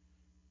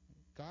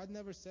 God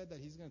never said that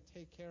He's going to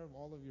take care of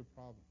all of your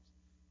problems.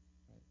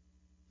 Right?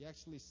 He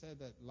actually said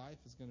that life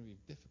is going to be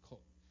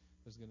difficult.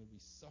 There's going to be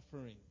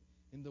suffering.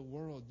 In the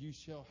world, you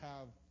shall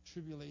have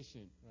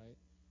tribulation. Right?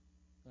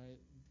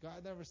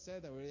 God never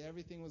said that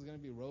everything was going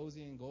to be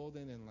rosy and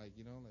golden and like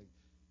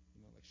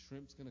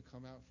shrimp's going to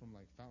come out from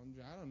like fountain.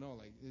 I don't know.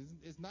 Like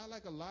it's not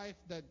like a life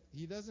that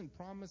He doesn't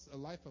promise a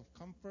life of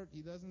comfort.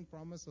 He doesn't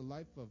promise a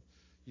life of,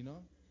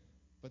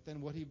 But then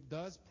what He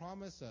does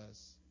promise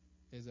us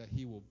is that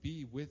He will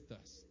be with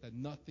us. That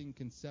nothing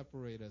can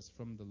separate us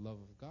from the love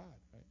of God.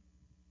 Right?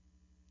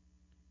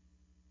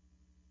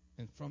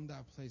 And from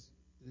that place,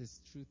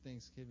 this true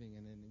thanksgiving,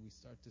 and then we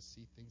start to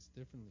see things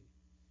differently.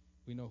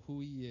 We know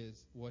who He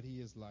is, what He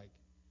is like,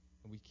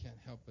 and we can't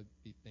help but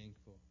be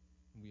thankful.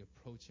 And we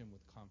approach Him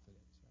with confidence.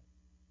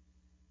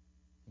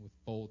 With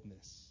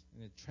boldness,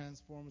 and it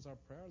transforms our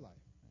prayer life.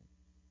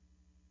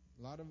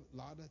 Right? A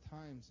lot of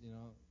times,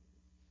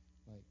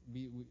 like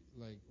we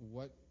like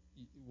what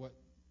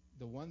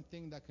the one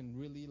thing that can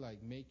really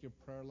like make your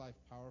prayer life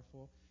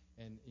powerful,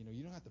 and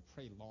you don't have to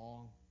pray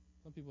long.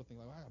 Some people think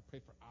like, I gotta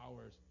pray for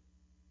hours.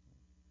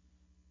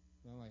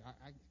 And I'm like,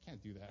 I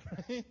can't do that,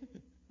 right?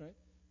 Right?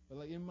 But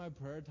like in my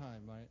prayer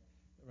time, right,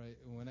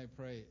 when I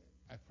pray,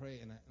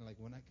 and like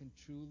when I can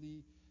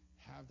truly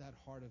have that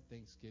heart of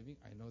thanksgiving,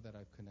 I know that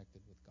I've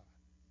connected with God.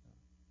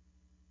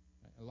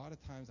 Right? A lot of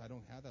times I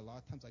don't have that. A lot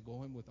of times I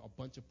go in with a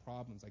bunch of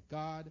problems. Like,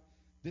 God,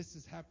 this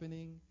is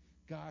happening.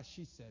 God,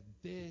 she said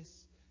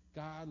this.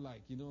 God,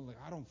 like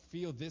I don't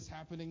feel this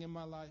happening in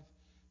my life.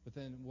 But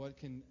then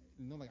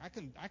I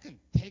can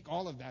take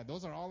all of that.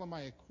 Those are all of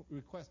my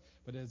requests.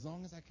 But as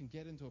long as I can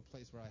get into a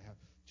place where I have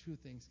true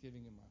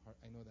thanksgiving in my heart,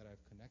 I know that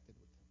I've connected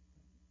with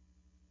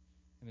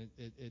Him.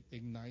 And it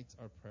ignites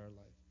our prayer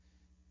life.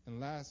 And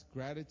last,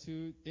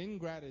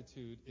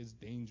 ingratitude is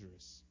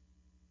dangerous.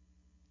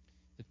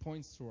 It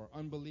points to our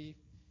unbelief.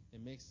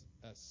 It makes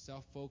us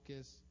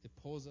self-focused. It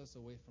pulls us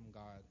away from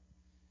God.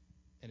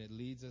 And it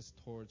leads us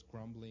towards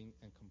grumbling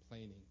and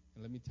complaining.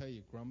 And let me tell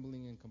you,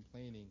 grumbling and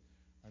complaining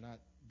are not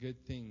good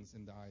things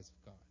in the eyes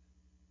of God.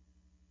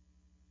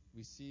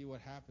 We see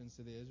what happens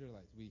to the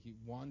Israelites. He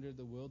wandered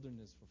the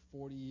wilderness for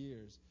 40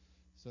 years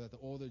so that the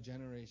older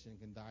generation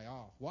can die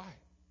off. Why?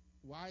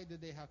 Why did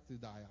they have to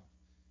die off?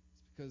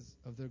 Because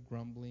of their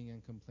grumbling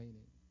and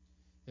complaining.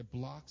 It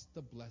blocks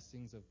the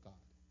blessings of God.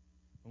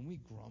 When we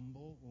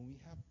grumble, when we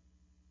have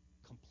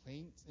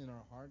complaints in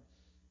our heart,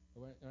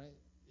 right,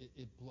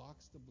 it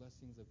blocks the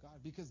blessings of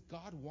God. Because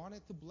God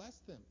wanted to bless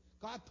them.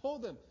 God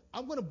told them,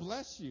 I'm going to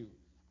bless you.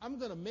 I'm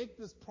going to make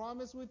this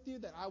promise with you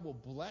that I will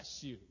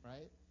bless you,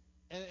 right?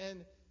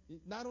 And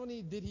not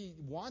only did He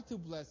want to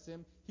bless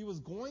them, He was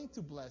going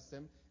to bless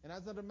them. And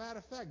as a matter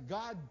of fact,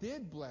 God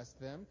did bless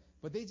them,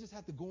 but they just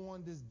had to go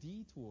on this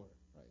detour,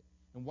 right?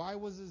 And why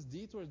was this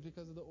detour? It's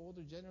because of the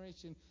older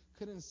generation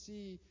couldn't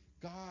see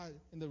God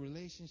in the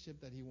relationship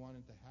that He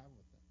wanted to have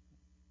with them.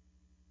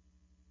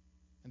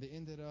 And they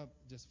ended up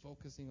just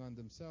focusing on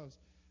themselves,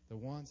 their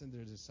wants and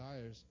their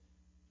desires.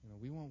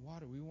 We want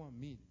water, we want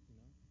meat.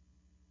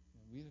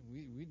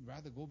 We'd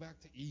rather go back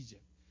to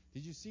Egypt.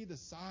 Did you see the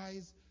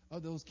size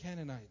of those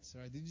Canaanites,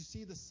 right? Did you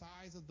see the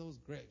size of those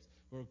grapes?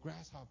 Or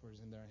grasshoppers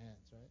in their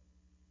hands, right?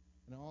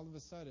 And all of a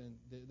sudden,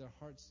 their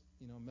hearts,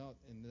 melt,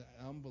 and the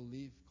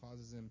unbelief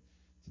causes them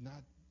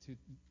to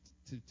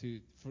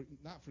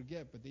not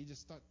forget, but they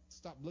just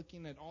stop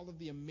looking at all of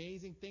the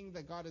amazing things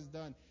that God has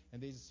done,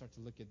 and they just start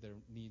to look at their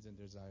needs and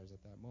desires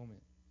at that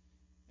moment.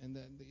 And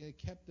it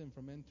kept them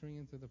from entering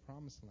into the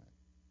promised land.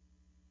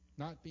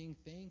 Not being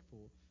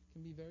thankful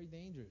can be very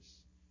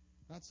dangerous.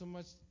 Not so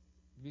much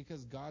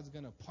because God's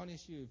going to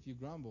punish you if you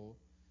grumble,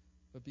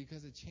 but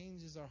because it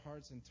changes our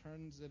hearts and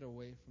turns it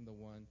away from the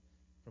one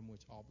from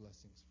which all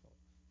blessings flow.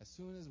 As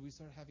soon as we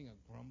start having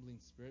a grumbling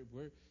spirit,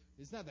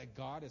 it's not that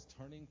God is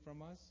turning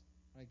from us,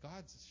 right?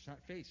 God's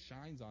face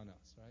shines on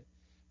us, right?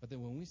 But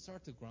then when we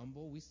start to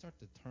grumble, we start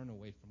to turn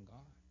away from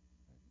God.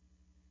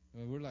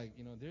 Right? And we're like,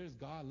 there's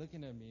God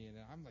looking at me, and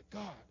I'm like,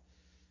 God,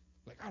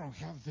 like, I don't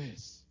have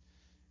this.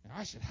 And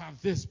I should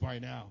have this by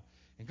now.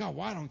 And God,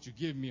 why don't you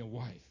give me a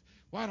wife?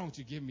 Why don't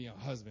you give me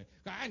a husband?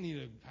 God, I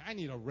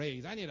need a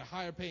raise. I need a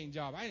higher paying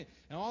job. And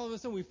all of a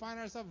sudden we find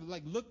ourselves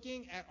like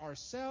looking at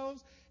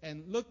ourselves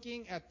and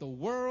looking at the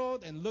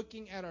world and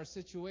looking at our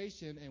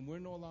situation, and we're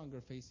no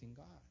longer facing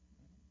God.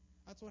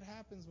 Right? That's what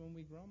happens when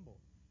we grumble.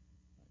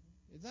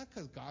 Right? It's not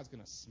because God's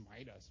going to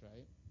smite us,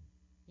 right?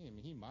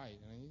 He might.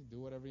 He can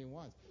do whatever he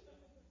wants.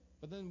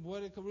 But then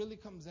what it really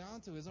comes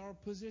down to is our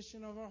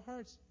position of our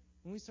hearts.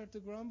 When we start to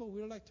grumble,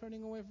 we're like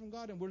turning away from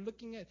God, and we're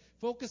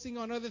focusing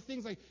on other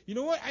things. Like, you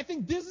know what? I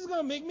think this is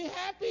going to make me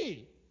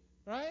happy,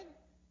 right?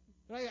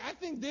 I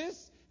think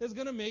this is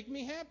going to make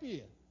me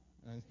happy.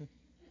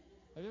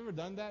 Have you ever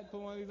done that? Put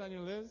one of these on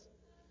your list?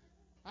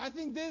 I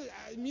think this.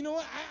 You know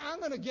what? I'm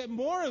going to get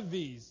more of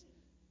these.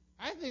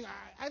 I think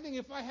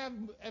if I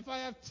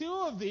have 2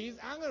 of these,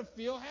 I'm going to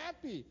feel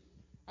happy.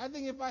 I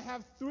think if I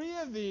have 3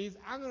 of these,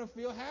 I'm going to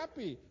feel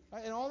happy.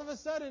 Right? And all of a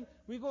sudden,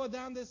 we go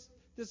down this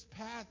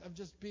path of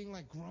just being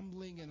like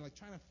grumbling and like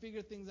trying to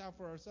figure things out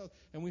for ourselves,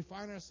 and we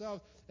find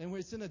ourselves, and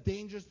we're in a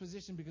dangerous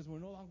position because we're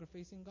no longer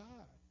facing God.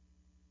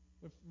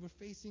 We're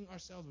facing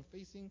ourselves. We're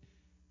facing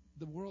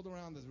the world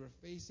around us. We're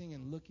facing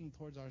and looking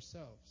towards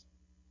ourselves,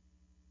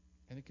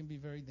 and it can be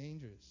very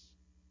dangerous.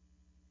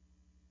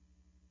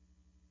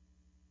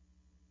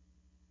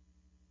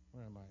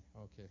 Where am I?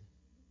 Okay.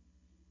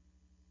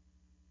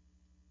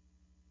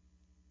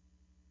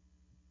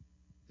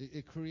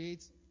 It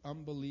creates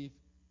unbelief,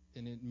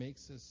 and it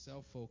makes us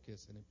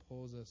self-focused, and it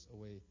pulls us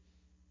away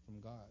from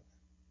God.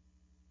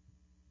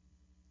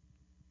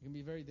 It can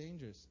be very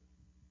dangerous.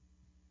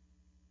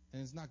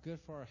 And it's not good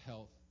for our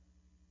health.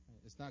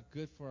 It's not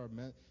good for our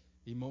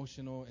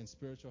emotional and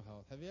spiritual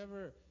health. Have you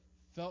ever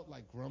felt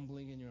like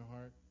grumbling in your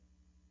heart?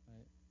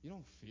 Right? You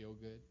don't feel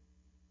good.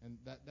 And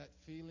that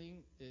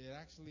feeling, it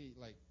actually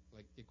like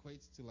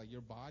equates to like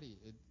your body.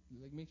 It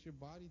like makes your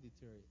body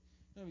deteriorate.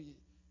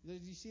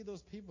 You see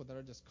those people that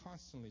are just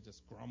constantly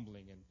just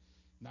grumbling and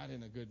not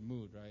in a good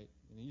mood, right?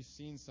 And you've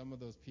seen some of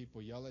those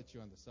people yell at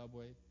you on the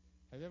subway.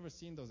 Have you ever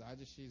seen those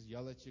ajashis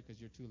yell at you because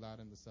you're too loud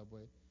in the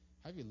subway?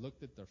 Have you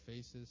looked at their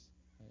faces?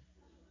 Right?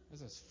 They're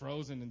just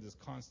frozen in this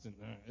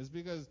constant. It's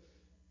because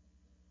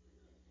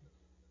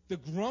the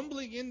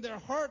grumbling in their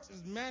hearts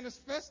is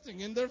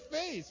manifesting in their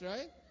face,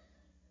 right?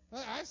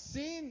 I've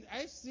seen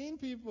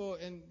people,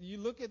 and you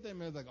look at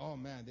them and it's like, oh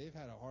man, they've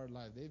had a hard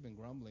life. They've been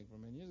grumbling for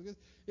many years.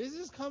 It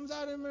just comes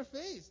out in their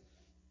face.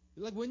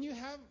 Like when you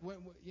have,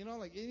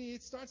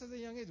 it starts at a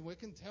young age.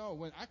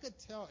 I could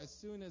tell as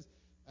soon as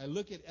I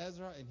look at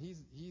Ezra and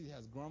he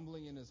has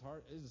grumbling in his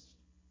heart, it just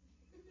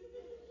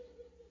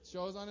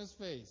shows on his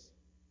face.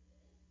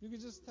 You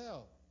can just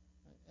tell,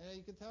 and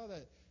you can tell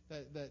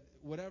that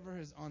whatever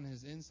is on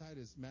his inside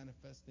is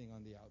manifesting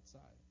on the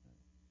outside.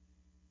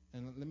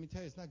 And let me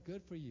tell you, it's not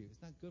good for you.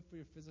 It's not good for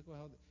your physical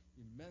health,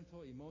 your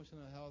mental,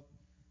 emotional health.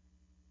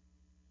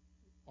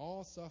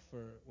 All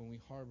suffer when we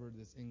harbor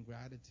this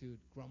ingratitude,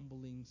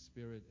 grumbling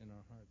spirit in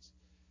our hearts.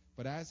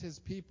 But as his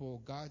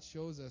people, God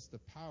shows us the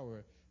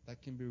power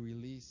that can be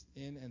released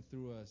in and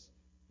through us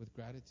with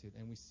gratitude.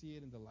 And we see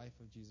it in the life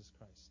of Jesus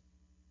Christ.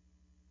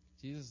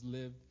 Jesus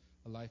lived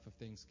a life of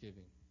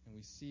thanksgiving. And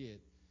we see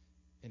it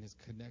in his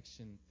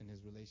connection and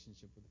his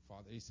relationship with the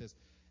Father. He says,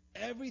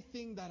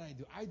 everything that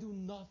I do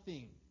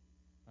nothing,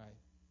 right?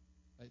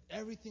 Like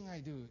everything I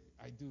do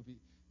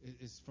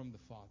is from the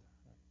Father.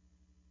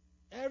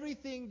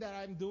 Everything that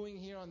I'm doing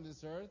here on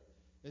this earth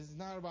is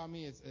not about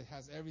me. It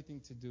has everything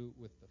to do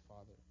with the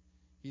Father.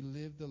 He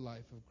lived a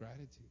life of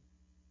gratitude.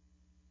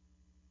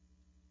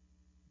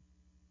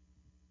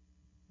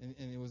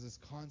 And it was this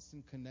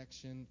constant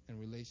connection and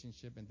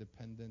relationship and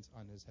dependence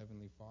on his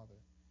heavenly Father.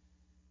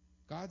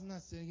 God's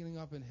not sitting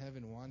up in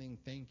heaven wanting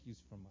thank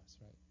yous from us,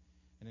 right?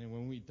 And then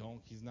when we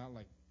don't, he's not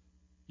like,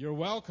 you're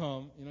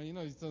welcome.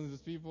 He's telling those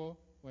people,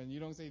 when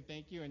you don't say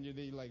thank you and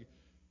they're like,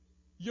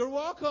 you're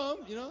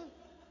welcome,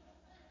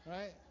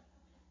 right?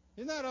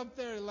 He's not up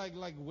there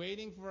like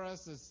waiting for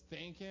us to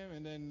thank him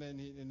and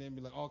then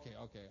be like, okay,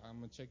 I'm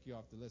gonna check you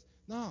off the list.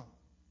 No.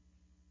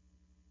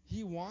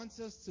 He wants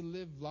us to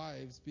live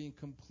lives being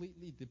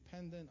completely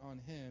dependent on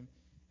him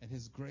and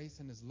his grace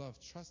and his love,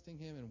 trusting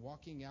him and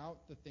walking out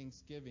the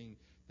thanksgiving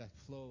that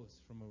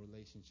flows from a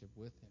relationship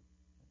with him.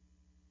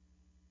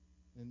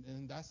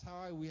 And that's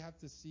how we have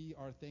to see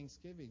our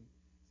thanksgiving.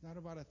 It's not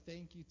about a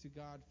thank you to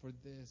God for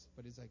this,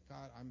 but it's like,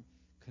 God, I'm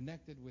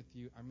connected with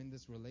you. I'm in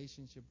this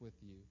relationship with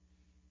you.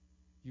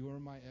 You are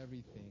my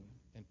everything.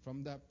 And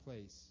from that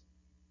place,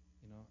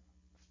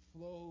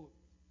 flow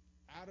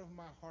out of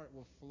my heart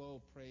will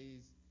flow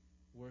praise,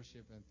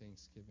 worship, and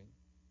thanksgiving.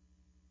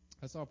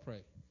 Let's all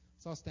pray.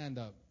 Let's all stand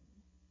up.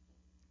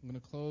 I'm going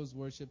to close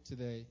worship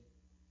today.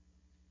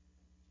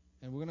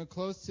 And we're going to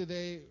close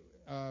today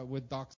with doxology.